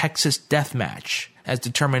a Texas death match, as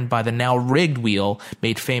determined by the now rigged wheel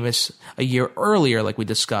made famous a year earlier, like we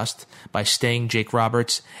discussed, by Sting, Jake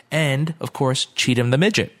Roberts, and, of course, Cheatham the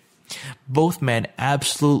Midget. Both men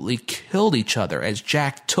absolutely killed each other as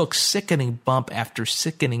Jack took sickening bump after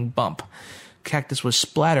sickening bump. Cactus was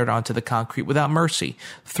splattered onto the concrete without mercy,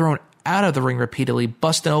 thrown out of the ring repeatedly,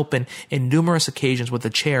 busted open in numerous occasions with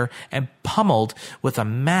a chair, and pummeled with a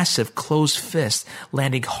massive closed fist,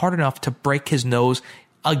 landing hard enough to break his nose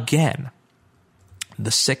again. The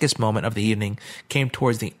sickest moment of the evening came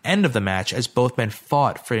towards the end of the match as both men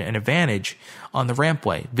fought for an advantage on the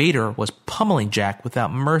rampway. Vader was pummeling Jack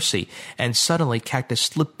without mercy, and suddenly Cactus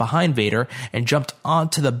slipped behind Vader and jumped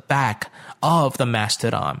onto the back of the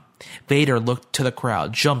mastodon. Vader looked to the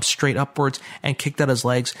crowd, jumped straight upwards, and kicked out his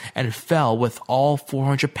legs, and fell with all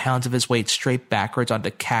 400 pounds of his weight straight backwards onto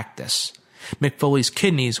Cactus. Mick Foley's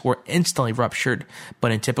kidneys were instantly ruptured,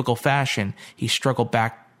 but in typical fashion, he struggled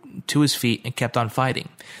back to his feet and kept on fighting.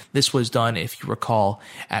 This was done, if you recall,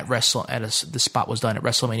 the spot was done at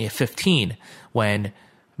WrestleMania 15 when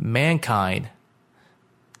Mankind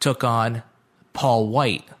took on Paul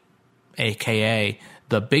White, aka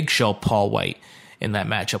the Big Show Paul White, in that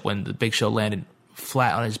matchup when the Big Show landed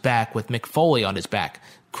flat on his back with Mick Foley on his back,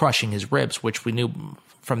 crushing his ribs, which we knew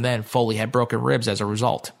from then Foley had broken ribs as a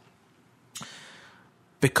result.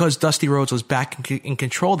 Because Dusty Rhodes was back in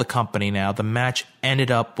control of the company now, the match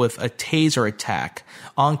ended up with a taser attack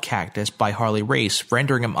on Cactus by Harley Race,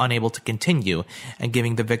 rendering him unable to continue and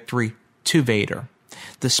giving the victory to Vader.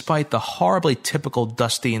 Despite the horribly typical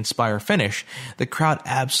Dusty-inspired finish, the crowd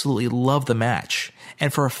absolutely loved the match.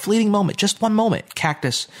 And for a fleeting moment, just one moment,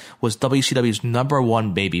 Cactus was WCW's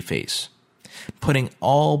 #1 babyface. Putting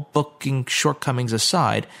all booking shortcomings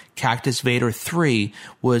aside, Cactus Vader 3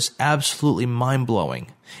 was absolutely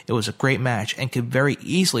mind-blowing. It was a great match and could very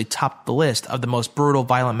easily top the list of the most brutal,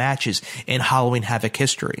 violent matches in Halloween Havoc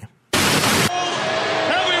history.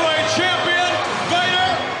 Heavyweight champion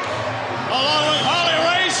Vader, along with Harley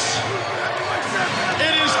Race.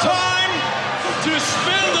 It is time to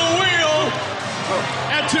spin the wheel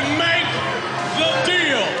and to make the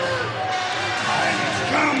deal.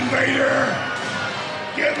 Come, Vader!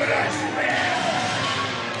 Give it a spin!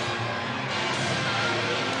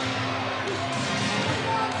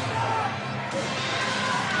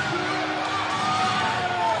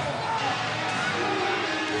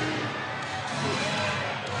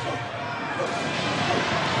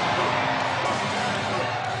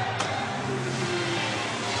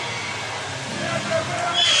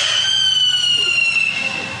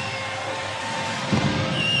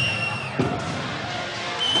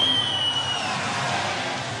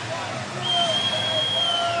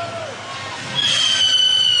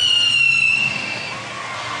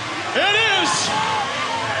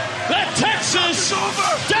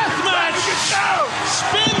 Death match!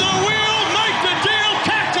 Spin the wheel, make the deal,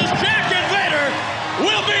 Cactus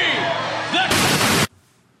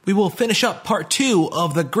we will finish up part 2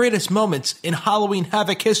 of the greatest moments in Halloween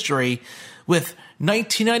Havoc history with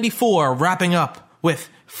 1994 wrapping up with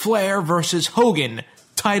Flair versus Hogan,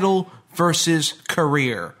 title versus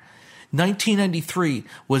career. 1993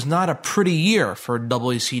 was not a pretty year for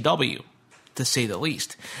WCW, to say the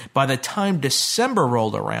least. By the time December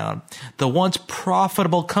rolled around, the once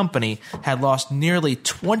profitable company had lost nearly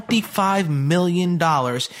 $25 million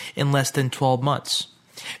in less than 12 months.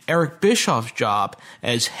 Eric Bischoff's job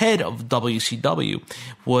as head of WCW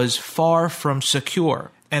was far from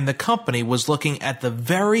secure, and the company was looking at the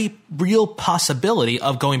very real possibility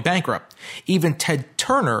of going bankrupt. Even Ted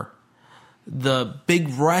Turner, the big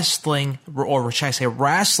wrestling, or should I say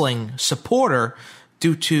wrestling supporter,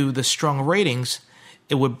 due to the strong ratings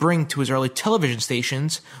it would bring to his early television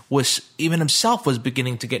stations, even himself was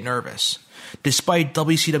beginning to get nervous. Despite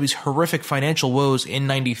WCW's horrific financial woes in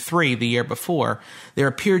 '93, the year before, there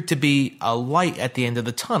appeared to be a light at the end of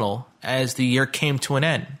the tunnel as the year came to an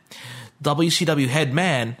end. WCW head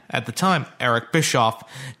man at the time, Eric Bischoff,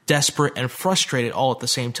 desperate and frustrated all at the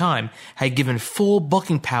same time, had given full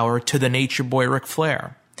booking power to the Nature Boy Ric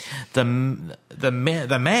Flair.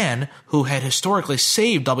 The man who had historically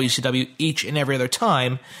saved WCW each and every other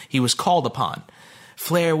time he was called upon.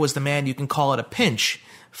 Flair was the man you can call at a pinch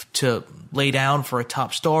to lay down for a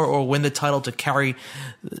top star or win the title to carry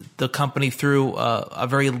the company through a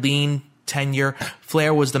very lean tenure.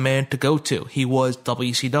 Flair was the man to go to. He was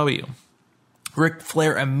WCW. Ric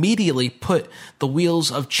Flair immediately put the wheels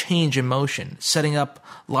of change in motion, setting up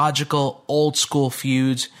logical, old-school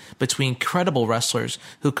feuds between credible wrestlers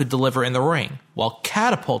who could deliver in the ring, while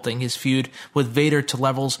catapulting his feud with Vader to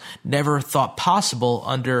levels never thought possible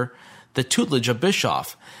under the tutelage of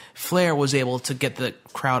Bischoff. Flair was able to get the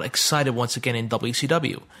crowd excited once again in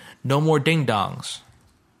WCW. No more ding-dongs.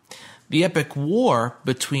 The epic war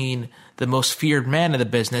between the most feared man in the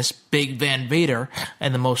business, Big Van Vader,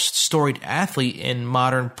 and the most storied athlete in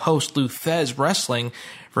modern post-Lou Thesz wrestling,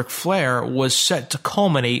 Ric Flair, was set to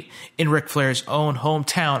culminate in Ric Flair's own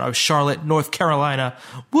hometown of Charlotte, North Carolina,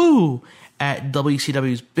 at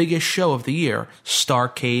WCW's biggest show of the year,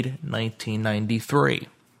 Starrcade 1993.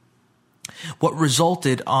 What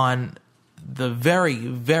resulted on the very,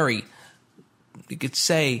 very, you could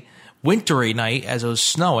say, wintry night, as it was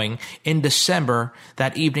snowing, in December,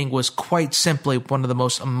 that evening was quite simply one of the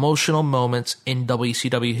most emotional moments in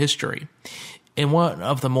WCW history. In one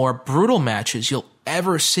of the more brutal matches you'll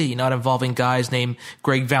ever see, not involving guys named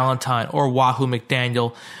Greg Valentine or Wahoo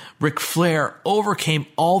McDaniel, Ric Flair overcame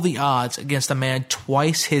all the odds against a man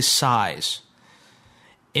twice his size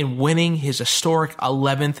in winning his historic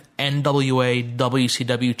 11th NWA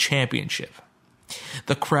WCW championship.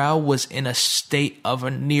 The crowd was in a state of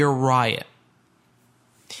a near riot.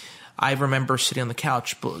 I remember sitting on the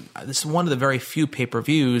couch, but this is one of the very few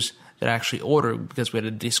pay-per-views that I actually ordered because we had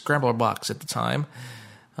a descrambler box at the time.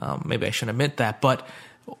 Maybe I shouldn't admit that, but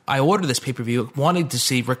I ordered this pay-per-view wanting to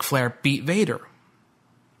see Ric Flair beat Vader.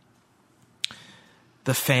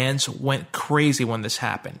 The fans went crazy when this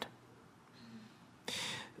happened.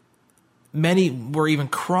 Many were even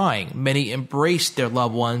crying. Many embraced their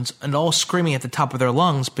loved ones and all screaming at the top of their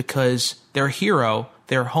lungs because their hero,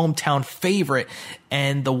 their hometown favorite,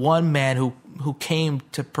 and the one man who came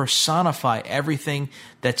to personify everything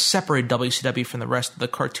that separated WCW from the rest of the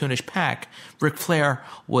cartoonish pack, Ric Flair,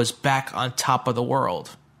 was back on top of the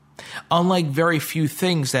world. Unlike very few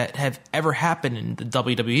things that have ever happened in the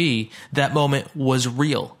WWE, that moment was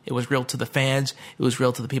real. It was real to the fans, it was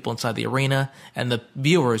real to the people inside the arena, and the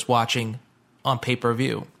viewers watching on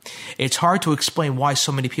pay-per-view. It's hard to explain why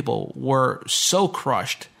so many people were so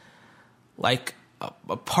crushed, like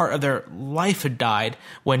a part of their life had died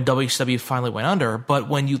when WCW finally went under. But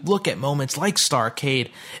when you look at moments like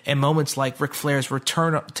Starrcade and moments like Ric Flair's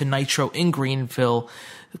return to Nitro in Greenville,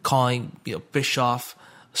 calling Bischoff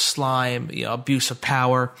slime, abuse of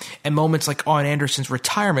power, and moments like Arn Anderson's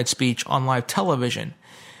retirement speech on live television,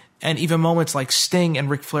 and even moments like Sting and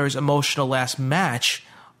Ric Flair's emotional last match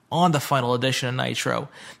on the final edition of Nitro,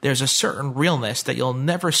 there's a certain realness that you'll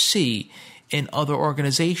never see in other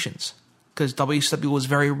organizations, because WCW was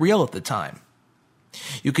very real at the time.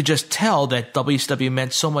 You could just tell that WCW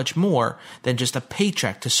meant so much more than just a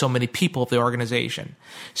paycheck to so many people of the organization.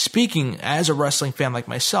 Speaking as a wrestling fan like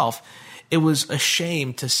myself, it was a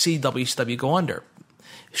shame to see WCW go under.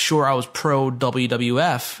 Sure, I was pro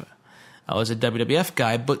WWF. I was a WWF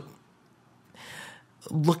guy, but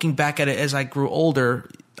looking back at it as I grew older,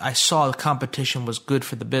 I saw the competition was good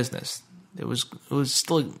for the business. It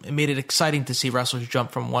made it exciting to see wrestlers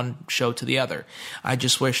jump from one show to the other. I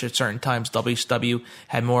just wish at certain times WCW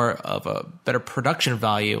had more of a better production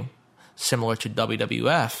value similar to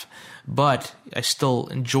WWF, but I still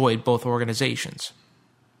enjoyed both organizations.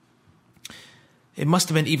 It must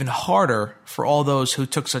have been even harder for all those who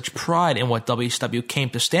took such pride in what WCW came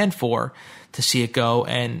to stand for to see it go,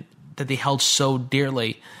 and that they held so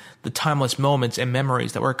dearly the timeless moments and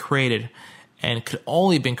memories that were created and could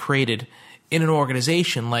only have been created in an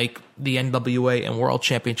organization like the NWA and World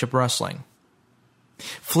Championship Wrestling.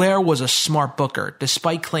 Flair was a smart booker,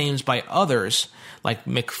 despite claims by others, like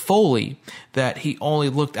Mick Foley, that he only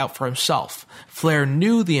looked out for himself. Flair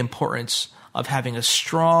knew the importance of having a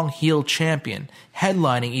strong heel champion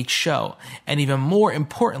headlining each show, and even more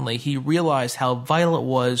importantly, he realized how vital it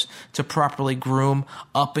was to properly groom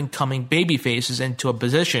up-and-coming babyfaces into a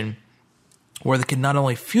position where they could not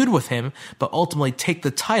only feud with him, but ultimately take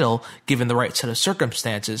the title given the right set of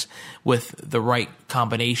circumstances, with the right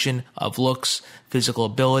combination of looks, physical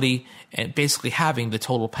ability, and basically having the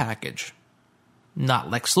total package.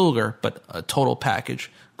 Not Lex Luger, but a total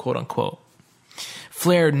package, quote-unquote.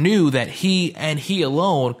 Flair knew that he and he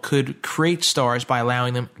alone could create stars by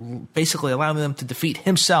allowing them to defeat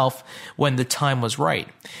himself when the time was right.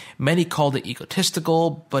 Many called it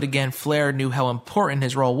egotistical, but again, Flair knew how important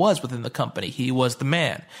his role was within the company. He was the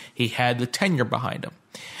man. He had the tenure behind him,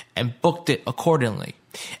 and booked it accordingly.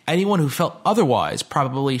 Anyone who felt otherwise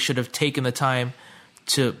probably should have taken the time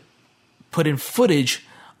to put in footage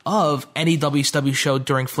of any WCW show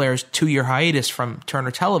during Flair's 2-year hiatus from Turner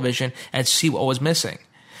Television and see what was missing.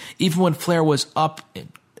 Even when Flair was up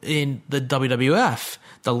in the WWF,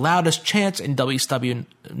 the loudest chants in WCW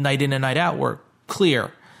night in and night out were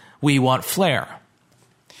clear: "We want Flair."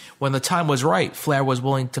 When the time was right, Flair was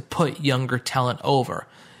willing to put younger talent over.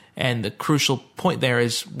 And the crucial point there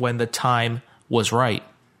is when the time was right.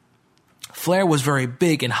 Flair was very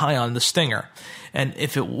big and high on the Stinger, and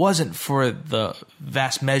if it wasn't for the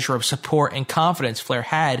vast measure of support and confidence Flair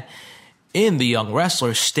had in the young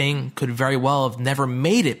wrestler, Sting could very well have never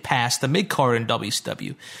made it past the mid-card in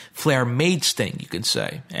WCW. Flair made Sting, you could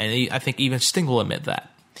say, and I think even Sting will admit that.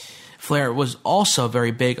 Flair was also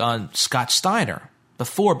very big on Scott Steiner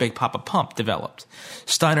before Big Papa Pump developed.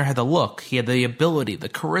 Steiner had the look, he had the ability, the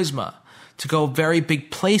charisma to go very big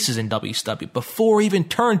places in WCW before he even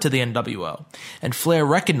turned to the NWO. And Flair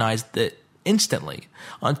recognized that instantly.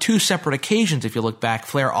 On 2 separate occasions, if you look back,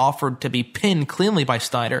 Flair offered to be pinned cleanly by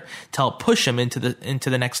Steiner to help push him into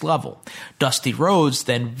the next level. Dusty Rhodes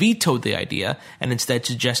then vetoed the idea and instead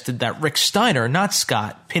suggested that Rick Steiner, not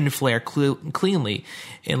Scott, pin Flair cleanly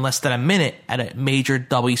in less than a minute at a major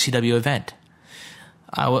WCW event.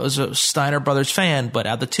 I was a Steiner Brothers fan, but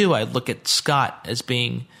out of the two, I look at Scott as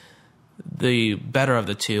being the better of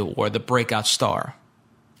the two, or the breakout star,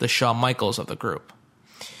 the Shawn Michaels of the group.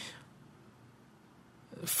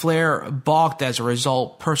 Flair balked as a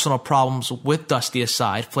result. Personal problems with Dusty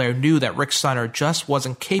aside, Flair knew that Rick Steiner just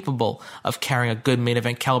wasn't capable of carrying a good main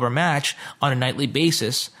event caliber match on a nightly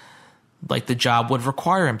basis like the job would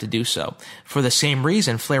require him to do so. For the same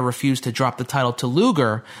reason, Flair refused to drop the title to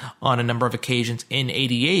Luger on a number of occasions in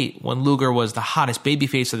 '88 when Luger was the hottest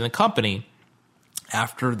babyface in the company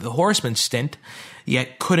after the Horseman stint,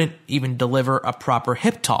 yet couldn't even deliver a proper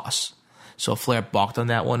hip toss. So Flair balked on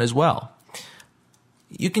that one as well.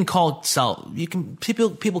 You can call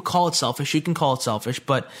it people call it selfish, you can call it selfish,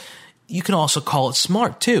 but you can also call it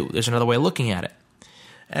smart too. There's another way of looking at it.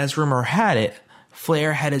 As rumor had it,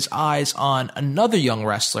 Flair had his eyes on another young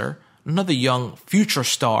wrestler, another young future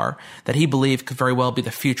star that he believed could very well be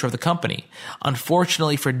the future of the company.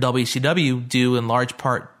 Unfortunately for WCW, due in large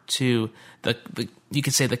part to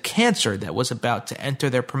the cancer that was about to enter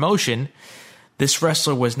their promotion, this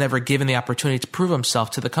wrestler was never given the opportunity to prove himself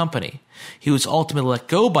to the company. He was ultimately let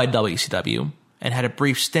go by WCW and had a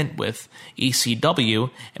brief stint with ECW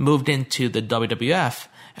and moved into the WWF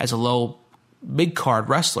as a low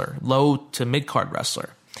to mid-card wrestler.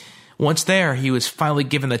 Once there, he was finally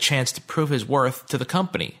given the chance to prove his worth to the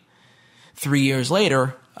company. 3 years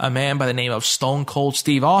later, a man by the name of Stone Cold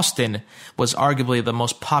Steve Austin was arguably the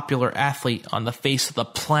most popular athlete on the face of the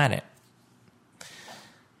planet.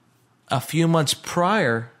 A few months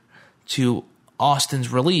prior to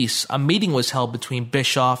Austin's release, a meeting was held between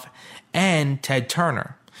Bischoff and Ted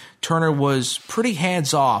Turner. Turner was pretty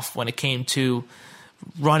hands-off when it came to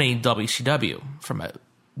running WCW from a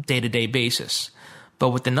day-to-day basis. But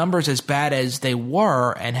with the numbers as bad as they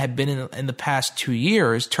were and had been in the past 2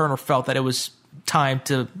 years, Turner felt that it was time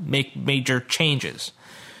to make major changes.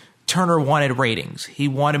 Turner wanted ratings, he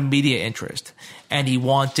wanted media interest, and he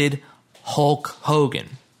wanted Hulk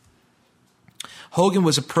Hogan. Hogan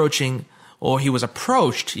was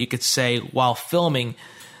approached, you could say, while filming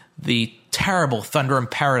the terrible Thunder in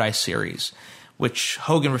Paradise series, which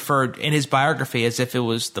Hogan referred in his biography as if it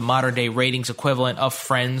was the modern-day ratings equivalent of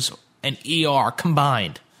Friends and ER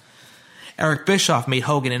combined. Eric Bischoff made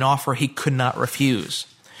Hogan an offer he could not refuse.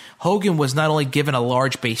 Hogan was not only given a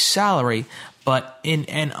large base salary, but in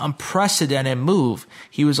an unprecedented move,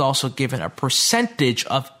 he was also given a percentage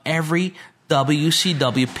of every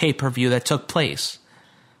WCW pay-per-view that took place.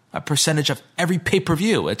 A percentage of every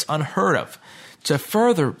pay-per-view. It's unheard of. To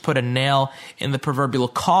further put a nail in the proverbial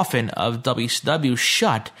coffin of WCW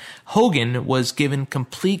shut, Hogan was given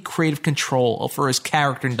complete creative control over his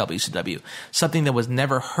character in WCW, something that was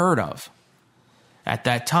never heard of at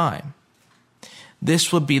that time.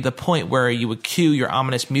 This would be the point where you would cue your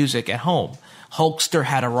ominous music at home. Hulkster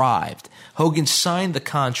had arrived. Hogan signed the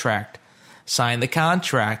contract,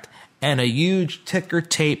 and a huge ticker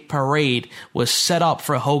tape parade was set up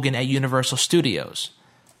for Hogan at Universal Studios.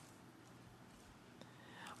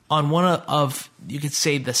 On one of, you could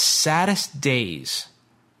say, the saddest days,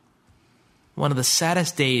 one of the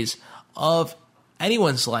saddest days of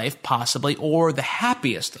anyone's life, possibly, or the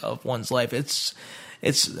happiest of one's life. It's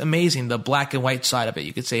amazing, the black and white side of it.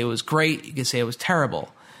 You could say it was great, you could say it was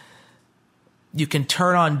terrible. You can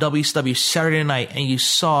turn on WCW Saturday night and you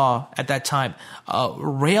saw, at that time, a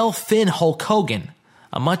rail-thin Hulk Hogan,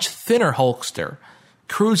 a much thinner Hulkster,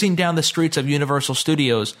 cruising down the streets of Universal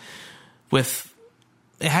Studios with,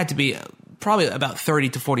 it had to be probably about 30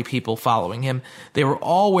 to 40 people following him. They were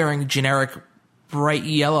all wearing generic bright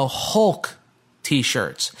yellow Hulk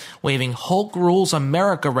t-shirts, waving Hulk Rules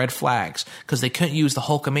America red flags, because they couldn't use the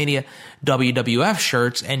Hulkamania WWF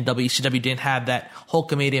shirts, and WCW didn't have that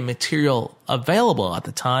Hulkamania material available at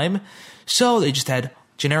the time, so they just had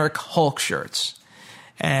generic Hulk shirts.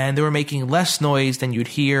 And they were making less noise than you'd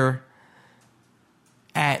hear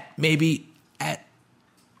at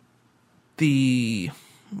the,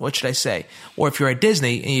 what should I say? Or if you're at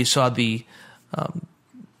Disney and you saw the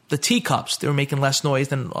teacups, they were making less noise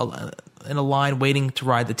than in a line waiting to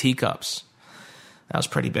ride the teacups. That was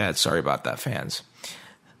pretty bad. Sorry about that, fans.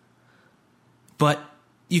 But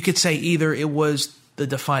you could say either it was the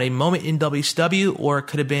defining moment in WCW, or it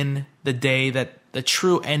could have been the day that the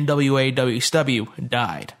true NWA WCW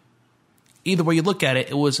died. Either way you look at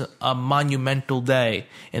it, it was a monumental day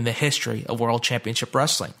in the history of World Championship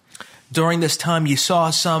Wrestling. During this time, you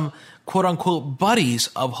saw some quote-unquote buddies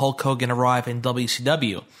of Hulk Hogan arrive in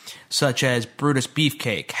WCW, such as Brutus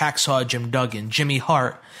Beefcake, Hacksaw Jim Duggan, Jimmy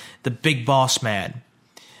Hart, the Big Boss Man.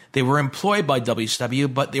 They were employed by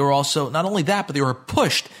WCW, but they were also, not only that, but they were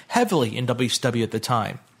pushed heavily in WCW at the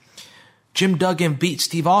time. Jim Duggan beat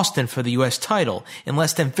Steve Austin for the U.S. title in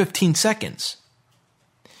less than 15 seconds.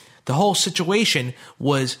 The whole situation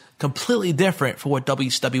was completely different from what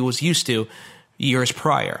WCW was used to years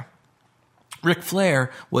prior. Ric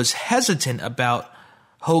Flair was hesitant about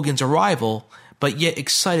Hogan's arrival, but yet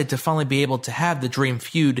excited to finally be able to have the dream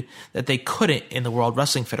feud that they couldn't in the World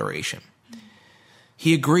Wrestling Federation.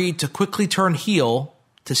 He agreed to quickly turn heel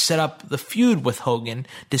to set up the feud with Hogan,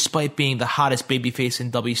 despite being the hottest babyface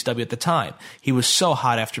in WCW at the time. He was so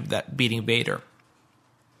hot after that beating Vader.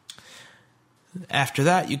 After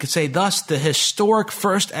that, you could say, thus, the historic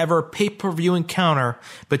first ever pay-per-view encounter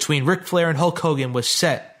between Ric Flair and Hulk Hogan was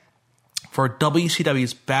set for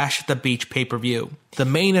WCW's Bash at the Beach pay-per-view. The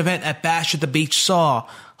main event at Bash at the Beach saw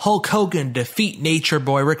Hulk Hogan defeat Nature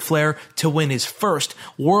Boy Ric Flair to win his first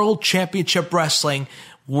World Championship Wrestling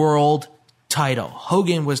World title.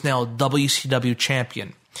 Hogan was now WCW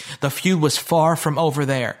champion. The feud was far from over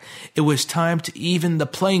there. It was time to even the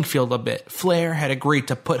playing field a bit. Flair had agreed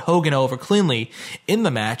to put Hogan over cleanly in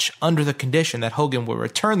the match under the condition that Hogan would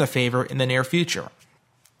return the favor in the near future.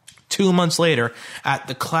 2 months later, at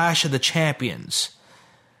the Clash of the Champions,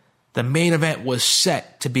 the main event was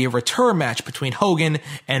set to be a return match between Hogan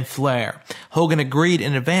and Flair. Hogan agreed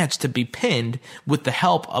in advance to be pinned with the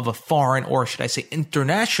help of a foreign, or should I say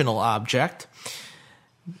international object,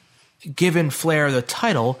 giving Flair the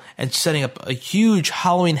title and setting up a huge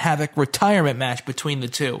Halloween Havoc retirement match between the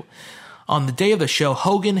two. On the day of the show,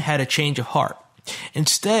 Hogan had a change of heart.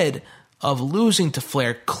 Instead of losing to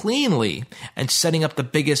Flair cleanly and setting up the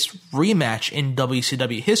biggest rematch in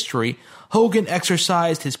WCW history, Hogan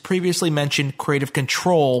exercised his previously mentioned creative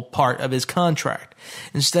control part of his contract.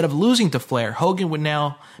 Instead of losing to Flair, Hogan would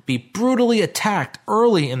now be brutally attacked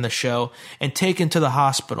early in the show and taken to the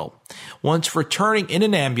hospital. Once returning in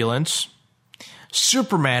an ambulance,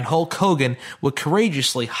 Superman Hulk Hogan would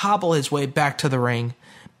courageously hobble his way back to the ring,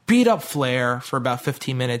 beat up Flair for about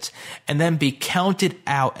 15 minutes, and then be counted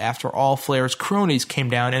out after all Flair's cronies came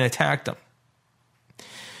down and attacked him.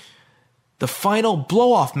 The final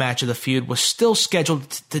blow-off match of the feud was still scheduled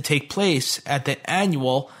to take place at the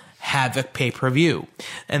annual Havoc pay-per-view,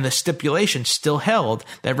 and the stipulation still held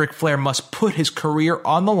that Ric Flair must put his career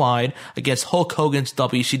on the line against Hulk Hogan's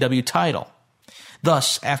WCW title.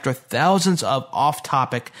 Thus, after thousands of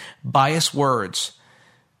off-topic, biased words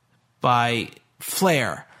by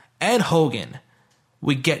Flair and Hogan,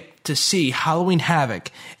 we get to see Halloween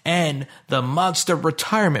Havoc and the monster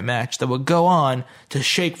retirement match that would go on to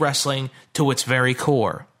shake wrestling to its very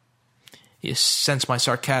core. You sense my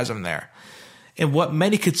sarcasm there. In what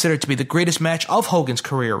many consider to be the greatest match of Hogan's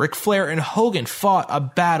career, Ric Flair and Hogan fought a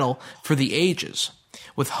battle for the ages,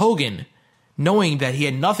 with Hogan knowing that he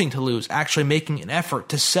had nothing to lose, actually making an effort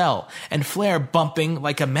to sell, and Flair bumping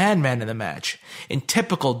like a madman in the match. In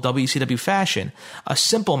typical WCW fashion, a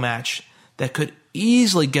simple match that could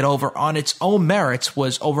easily get over on its own merits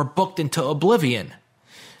was overbooked into oblivion,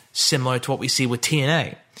 similar to what we see with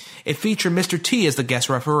TNA. It featured Mr. T as the guest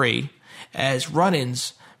referee, as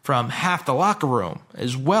run-ins from half the locker room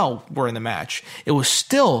as well were in the match. It was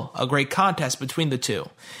still a great contest between the two,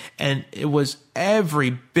 and it was every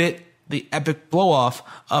bit the epic blow-off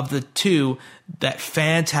of the two that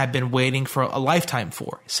fans had been waiting for a lifetime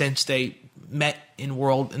for since they met in the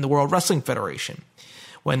World Wrestling Federation.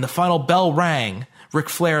 When the final bell rang, Ric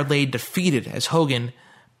Flair lay defeated as Hogan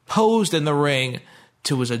posed in the ring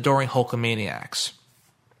to his adoring Hulkamaniacs.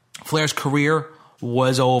 Flair's career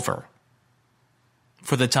was over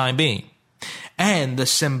for the time being, and the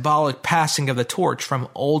symbolic passing of the torch from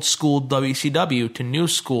old school WCW to new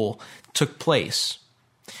school took place.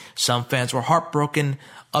 Some fans were heartbroken,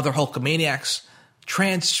 other Hulkamaniacs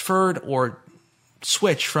transferred or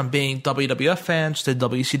switched from being WWF fans to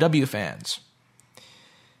WCW fans.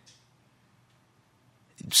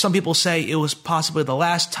 Some people say it was possibly the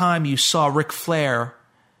last time you saw Ric Flair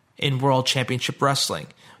in World Championship Wrestling,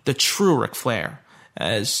 the true Ric Flair.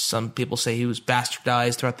 As some people say, he was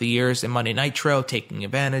bastardized throughout the years in Monday Nitro, taking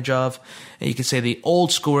advantage of. And you could say the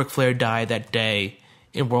old school Ric Flair died that day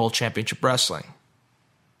in World Championship Wrestling.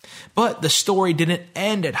 But the story didn't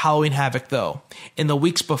end at Halloween Havoc, though. In the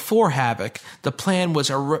weeks before Havoc, the plan was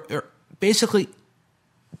basically,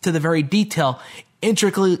 to the very detail,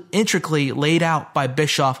 intricately laid out by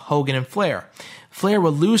Bischoff, Hogan, and Flair. Flair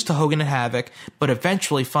would lose to Hogan at Havoc, but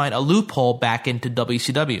eventually find a loophole back into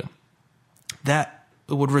WCW. That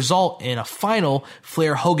would result in a final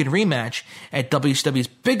Flair-Hogan rematch at WCW's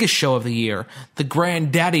biggest show of the year, the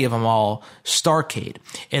granddaddy of them all, Starrcade.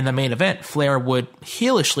 In the main event, Flair would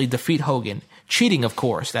heelishly defeat Hogan, cheating, of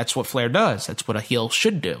course. That's what Flair does. That's what a heel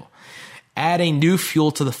should do. Adding new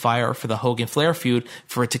fuel to the fire for the Hogan-Flair feud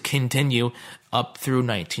for it to continue up through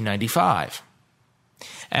 1995.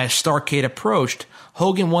 As Starrcade approached,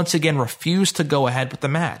 Hogan once again refused to go ahead with the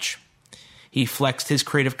match. He flexed his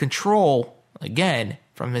creative control again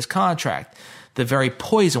from his contract, the very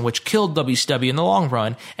poison which killed WCW in the long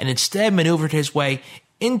run, and instead maneuvered his way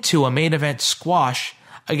into a main event squash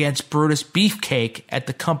against Brutus Beefcake at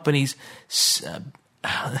the company's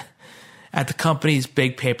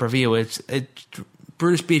big pay-per-view. It's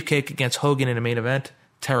Brutus Beefcake against Hogan in a main event.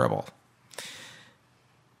 Terrible.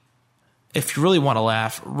 If you really want to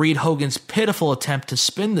laugh, read Hogan's pitiful attempt to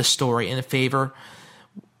spin the story in his favor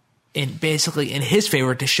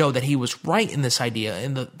to show that he was right in this idea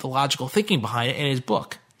and the logical thinking behind it in his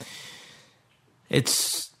book.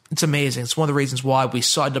 It's amazing. It's one of the reasons why we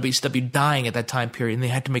saw WCW dying at that time period, and they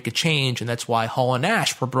had to make a change, and that's why Hall and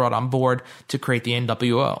Nash were brought on board to create the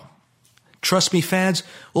NWO. Trust me, fans,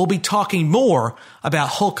 we'll be talking more about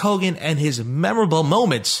Hulk Hogan and his memorable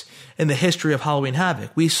moments in the history of Halloween Havoc.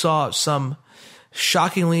 We saw some,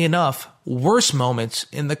 shockingly enough, worse moments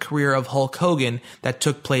in the career of Hulk Hogan that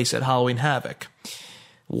took place at Halloween Havoc.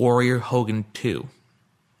 Warrior Hogan 2.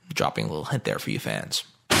 Dropping a little hint there for you fans.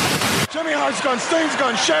 Jimmy Hart's gone, Sting's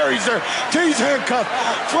gone, Sherry's there, T's handcuffed,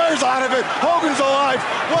 Flair's out of it, Hogan's alive.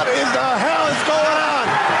 What in the hell is going on?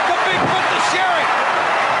 The big foot to Sherry.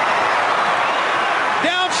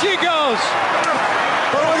 Down she goes.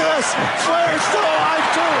 But look at this, Flair's still alive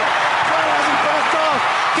too. Flair hasn't backed off.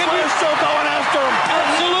 Flair's still going after him.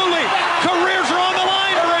 Absolutely. Careers are on the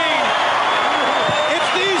line, Brain.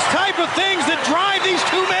 It's these type of things that drive these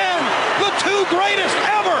two men, the two greatest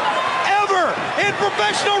ever in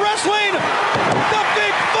professional wrestling. The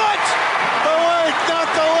big foot. The leg, not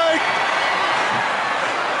the leg.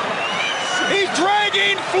 He's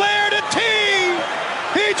dragging Flair to T.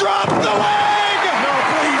 He dropped the leg. No,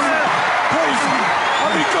 please. Please.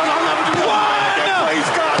 I'll be good. I'll never do that again. Please,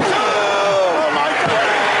 God. Oh, my God.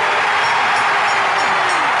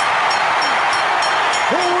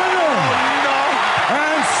 The winner. No.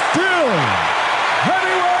 And still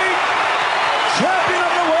heavyweight champion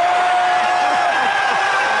of the world,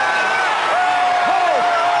 Hulk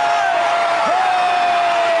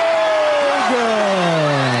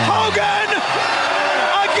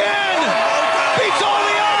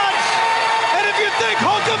you think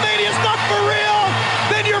Hulkamania's not for real?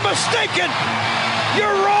 Then you're mistaken.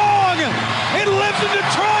 You're wrong. It lives in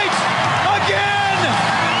Detroit again.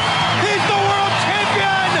 He's the world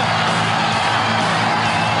champion.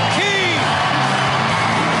 He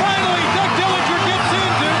finally, Doug Dillinger gets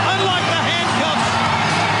in to unlock the handcuffs.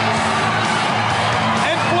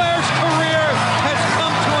 And Flair's career has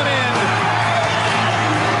come to an end.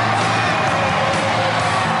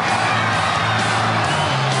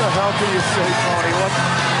 What the hell can you say, Tony? What?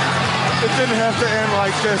 It didn't have to end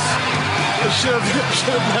like this. It should have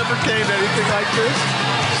never came to anything like this.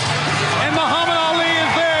 And Muhammad Ali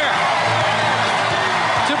is there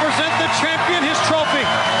to present the champion his trophy.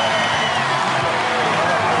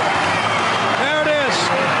 There it is.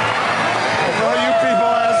 Well, you people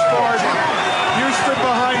asked for it. You stood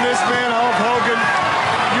behind this man, Hulk Hogan.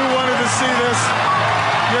 You wanted to see this.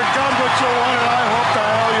 You got what you wanted. I hope the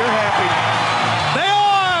hell you're happy. They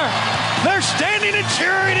are. They're standing and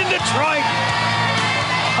cheering in Detroit.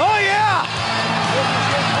 Oh, yeah.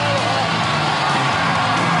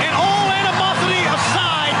 And all animosity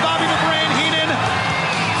aside, Bobby the Brain Heenan,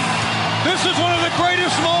 this is one of the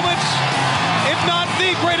greatest moments, if not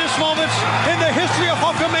the greatest moments, in the history of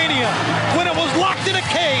Hulkamania. When it was locked in a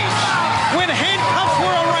cage, when handcuffs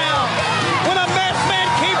were around, when a masked man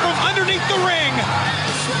came from underneath the ring,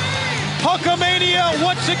 Hulkamania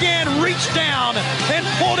once again reached down and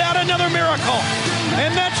pulled out another miracle.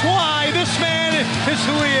 And that's why this man is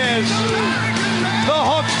who he is. The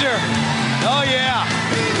Hulkster. Oh, yeah.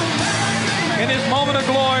 In his moment of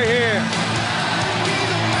glory here.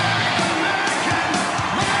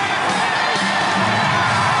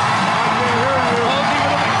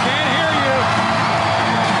 Can't hear you.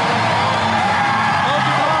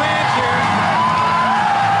 Closing the fans here.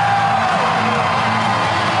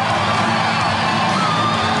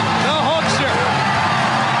 The Hulkster.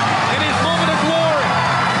 In his moment of glory.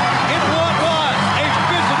 In what was a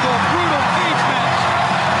physical, brutal cage match.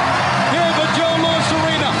 Here at the Joe Louis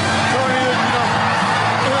Arena. Tony,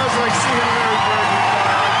 it was like seeing Larry Bird.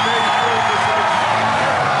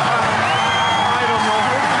 I don't know.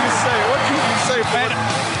 What can you say? What can you say?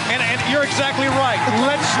 And you're exactly right.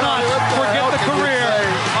 Let's not forget the career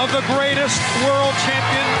of the greatest world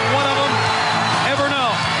champion, one of them ever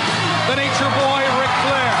known. The Nature Boy, Ric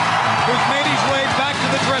Flair, who's made his way back to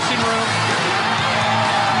the dressing room.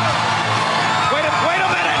 Wait a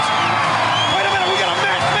minute. Wait a minute. We got a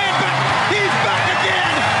masked man back. He's back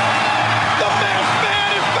again. The masked man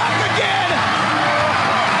is back again.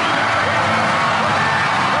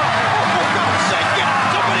 Oh, for God's sake,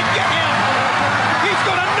 somebody get him. He's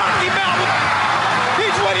going to knock him out.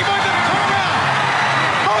 He's waiting for him to turn around.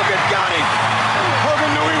 Hogan got him.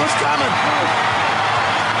 Hogan knew he was coming.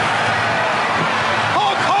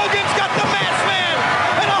 Hulk Hogan's got the masked man,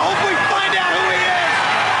 and I hope we find out who he is.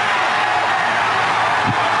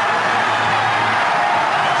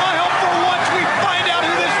 I hope for once we find out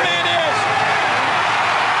who this man is.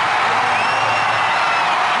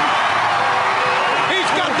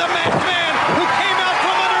 He's got the masked man who came out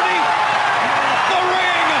from underneath the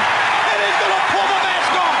ring, and he's going to pull the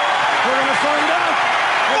mask off. We're going to find out.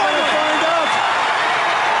 We're going to find out.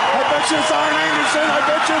 I bet you it's Arn Anderson. I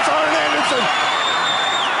bet you it's Arn Anderson.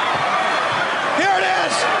 Here it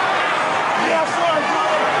is. Yes, sir.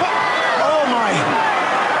 Oh, my.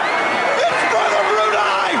 It's Brother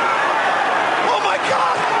Brunei. Oh, my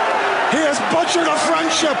God. He has butchered a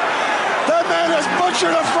friendship. That man has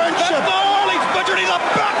butchered a friendship. That's not all he's butchered. He's a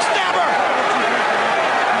backstabber.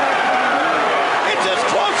 It's his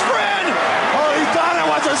close friend. Oh, he thought it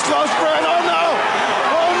was his close friend. Oh, no.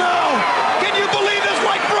 Oh, no. Can you believe this,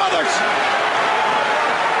 like brothers?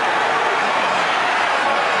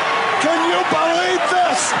 Can you believe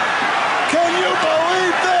this? Can you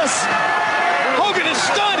believe this? Hogan is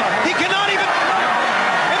stunned. He cannot even.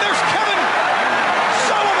 And there's Kevin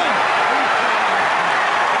Sullivan.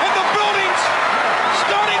 And the building's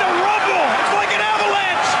starting to rumble. It's like an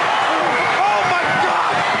avalanche. Oh, my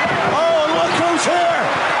God. Oh, look who's here.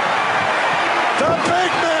 The big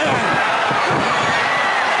man.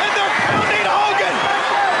 And they're pounding Hogan.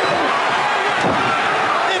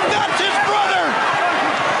 If that's his brother.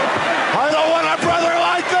 I don't want a brother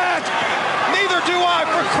like that. Neither do I,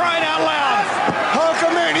 for crying out loud.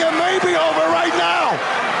 Hulkamania may be over right now.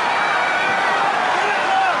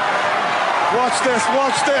 Watch this,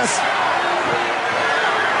 watch this.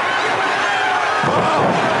 Oh.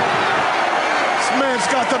 This man's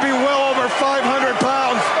got to be well over 500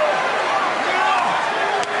 pounds.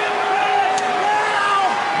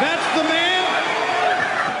 That's the man.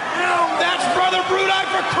 That's Brother Brunei,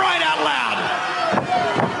 for crying out loud.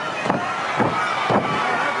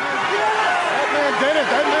 That man it.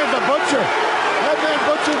 That man's a butcher. That man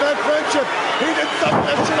butchered that friendship. He did something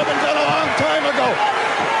that should have been done a long time ago.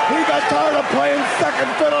 He got tired of playing second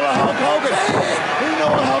fiddle to Hulk Hogan. He knew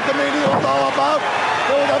what Hulkamania was all about.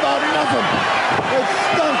 It was about nothing. It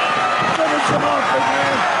stunk. Finish him off, big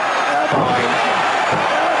man. Avalanche.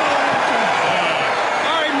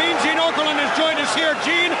 All right, Mean Gene Okerlund has joined us here.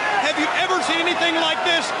 Gene, have you ever seen anything like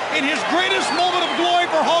this in his greatest moment of glory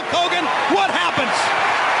for Hulk Hogan? What happens?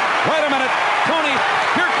 Wait a minute, Tony.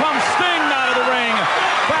 Here comes Sting out of the ring.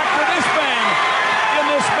 Back to this man in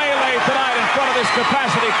this melee tonight in front of this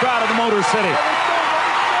capacity crowd of the Motor City.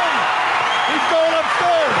 He's going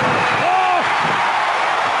upstairs. Oh!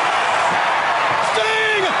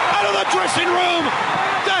 Sting out of the dressing room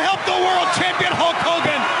to help the world champion Hulk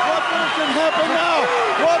Hogan. What more can happen now?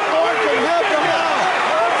 What more can happen now?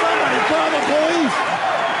 Somebody call the police.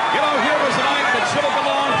 You know, here was a night that should have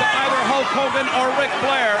belonged to either Hulk Hogan or Ric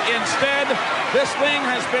Flair. Instead, this thing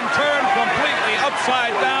has been turned completely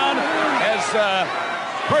upside down as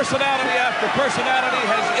personality after personality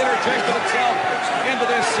has interjected itself into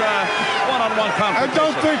this one-on-one competition. And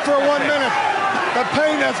don't think for 1 minute the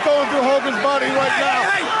pain that's going through Hogan's body right now.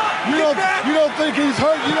 You don't think he's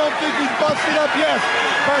hurt. You don't think he's busted up. Yes,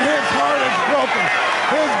 but his heart is broken.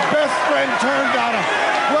 His best friend turned on him.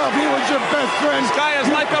 Well, if he was your best friend, this guy is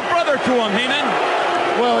like a brother to him, Heenan.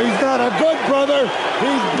 Well, he's not a good brother.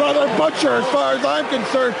 He's Brother Butcher, as far as I'm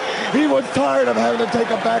concerned. He was tired of having to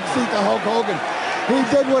take a back seat to Hulk Hogan. He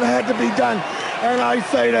did what had to be done. And I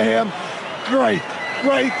say to him, great,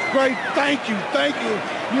 great, great. Thank you, thank you.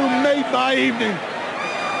 You made my evening.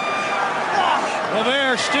 Well,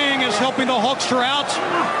 there, Sting is helping the Hulkster out.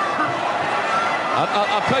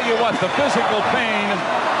 I'll tell you what, the physical pain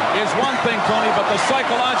is one thing, Tony, but the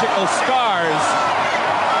psychological scars.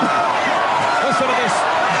 Listen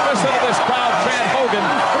to this crowd chant Hogan.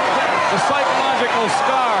 The psychological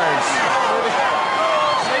scars.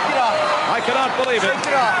 I cannot believe it.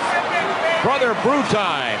 Brother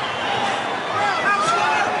Brutai.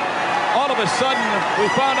 All of a sudden,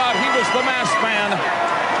 we found out he was the masked man.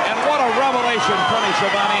 And what a revelation, Tony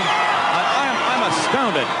Schiavone. I'm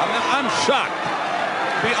astounded. I'm shocked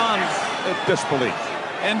beyond disbelief.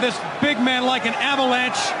 And this big man like an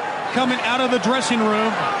avalanche coming out of the dressing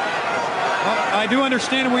room. I do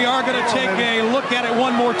understand we are going to take a look at it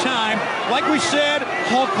one more time. Like we said,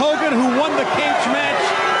 Hulk Hogan, who won the cage match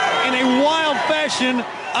in a wild fashion,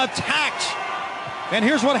 attacked. And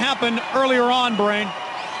here's what happened earlier on, Brain.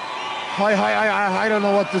 I don't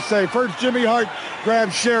know what to say. First, Jimmy Hart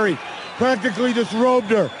grabbed Sherry, practically disrobed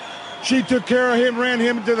her. She took care of him, ran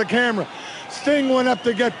him to the camera. Sting went up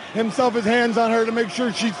to get himself his hands on her to make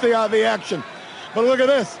sure she'd stay out of the action. But look at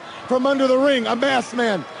this. From under the ring, a masked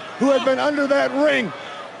man who had been under that ring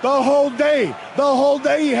the whole day. The whole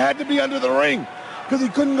day he had to be under the ring because he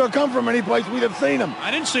couldn't go come from any place we'd have seen him.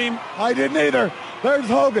 I didn't see him. I didn't either. There's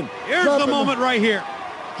Hogan. Here's the moment right here.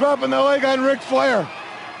 Dropping the leg on Ric Flair.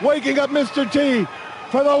 Waking up Mr. T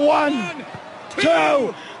for the 1,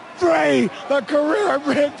 2, 3. The career of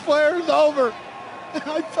Ric Flair is over.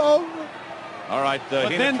 I told him. All right,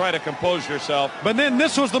 Heenan, try to compose yourself. But then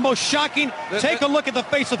this was the most shocking. Take a look at the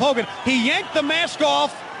face of Hogan. He yanked the mask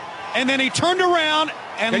off, and then he turned around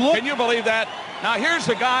and looked. Can you believe that? Now, here's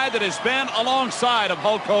a guy that has been alongside of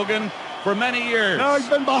Hulk Hogan for many years. No, he's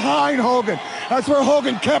been behind Hogan. That's where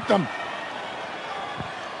Hogan kept him.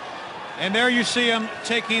 And there you see him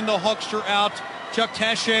taking the Hulkster out. Chuck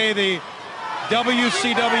Taché, the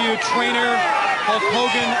WCW trainer, Hulk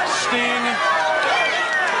Hogan, Sting.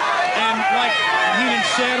 And like Heenan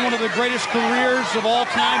said, one of the greatest careers of all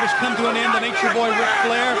time has come to an end. The Nature Boy Ric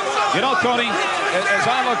Flair. You know, Tony, as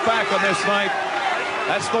I look back on this night,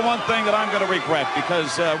 that's the one thing that I'm going to regret,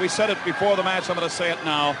 because we said it before the match. I'm going to say it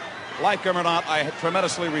now. Like him or not, I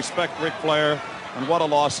tremendously respect Ric Flair, and what a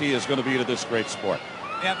loss he is going to be to this great sport.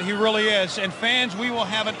 Yeah, he really is. And fans, we will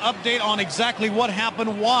have an update on exactly what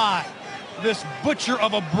happened, why this butcher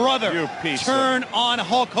of a brother turned on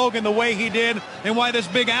Hulk Hogan the way he did, and why this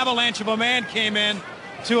big avalanche of a man came in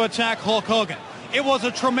to attack Hulk Hogan. It was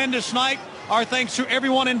a tremendous night. Our thanks to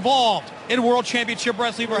everyone involved in World Championship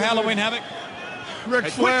Wrestling for Halloween Havoc. Ric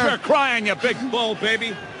Flair. Quit your crying, you big bull,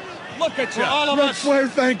 baby. Look at you. For all of Ric us. Flair,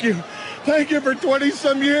 thank you. Thank you for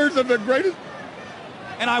 20-some years of the greatest.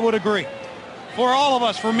 And I would agree. For all of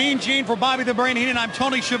us, for Mean Gene, for Bobby the Brain Heenan, I'm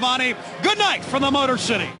Tony Schiavone. Good night from the Motor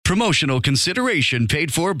City. Promotional consideration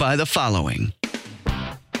paid for by the following.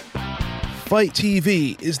 Fight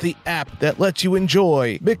TV is the app that lets you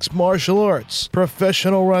enjoy mixed martial arts,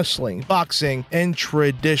 professional wrestling, boxing, and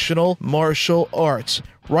traditional martial arts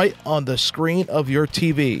right on the screen of your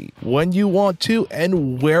TV, when you want to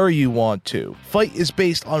and where you want to. Fight is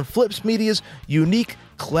based on Flips Media's unique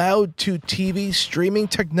cloud to TV streaming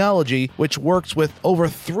technology, which works with over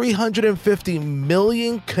 350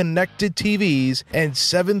 million connected TVs and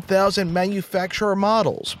 7,000 manufacturer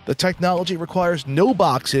models. The technology requires no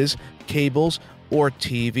boxes, cables, or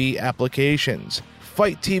TV applications.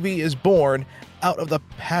 Fight TV is born out of the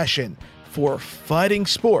passion for fighting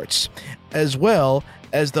sports, as well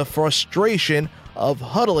as the frustration of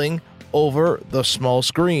huddling over the small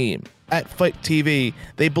screen. At Fight TV,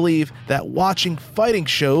 they believe that watching fighting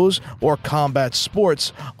shows or combat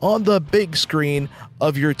sports on the big screen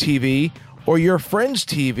of your TV or your friends'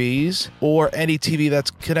 TVs or any TV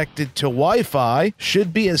that's connected to Wi-Fi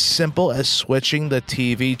should be as simple as switching the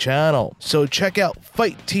TV channel. So check out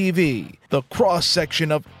Fight TV, the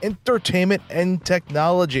cross-section of entertainment and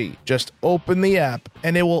technology. Just open the app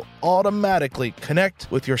and it will automatically connect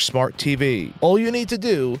with your smart TV. All you need to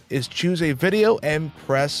do is choose a video and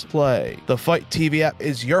press play. The Fight TV app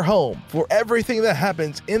is your home for everything that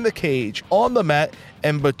happens in the cage, on the mat,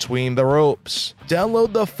 and between the ropes.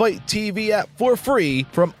 Download the Fight TV app for free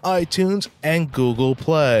from iTunes and Google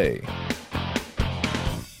Play.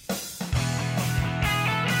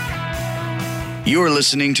 You're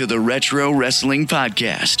listening to the Retro Wrestling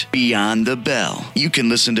Podcast, Beyond the Bell. You can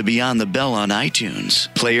listen to Beyond the Bell on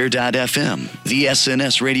iTunes, Player.fm, the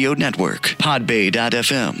SNS Radio Network,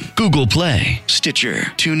 Podbay.fm, Google Play,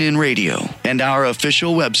 Stitcher, TuneIn Radio, and our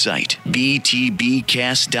official website,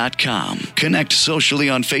 btbcast.com. Connect socially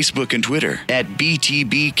on Facebook and Twitter at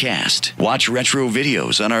BTBcast. Watch retro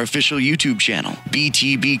videos on our official YouTube channel,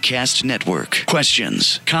 BTBcast Network.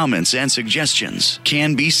 Questions, comments, and suggestions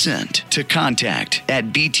can be sent to contact at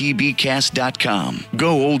btbcast.com.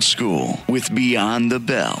 Go old school with Beyond the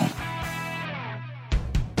Bell.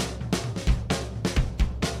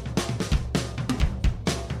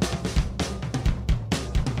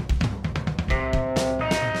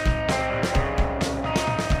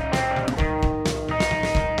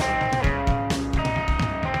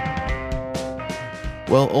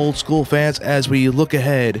 Well, old school fans, as we look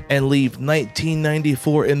ahead and leave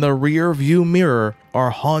 1994 in the rear view mirror, our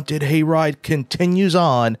haunted hayride continues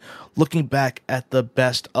on, looking back at the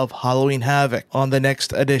best of Halloween Havoc on the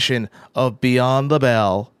next edition of Beyond the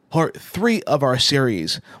Bell. Part 3 of our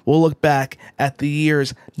series will look back at the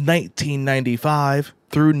years 1995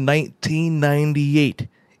 through 1998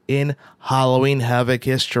 in Halloween Havoc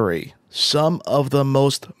history. Some of the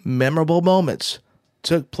most memorable moments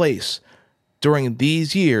took place during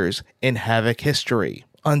these years in Havoc history.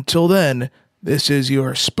 Until then, this is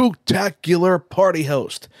your spooktacular party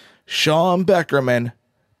host, Sean Beckerman,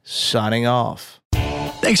 signing off.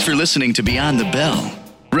 Thanks for listening to Beyond the Bell.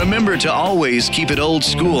 Remember to always keep it old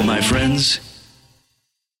school, my friends.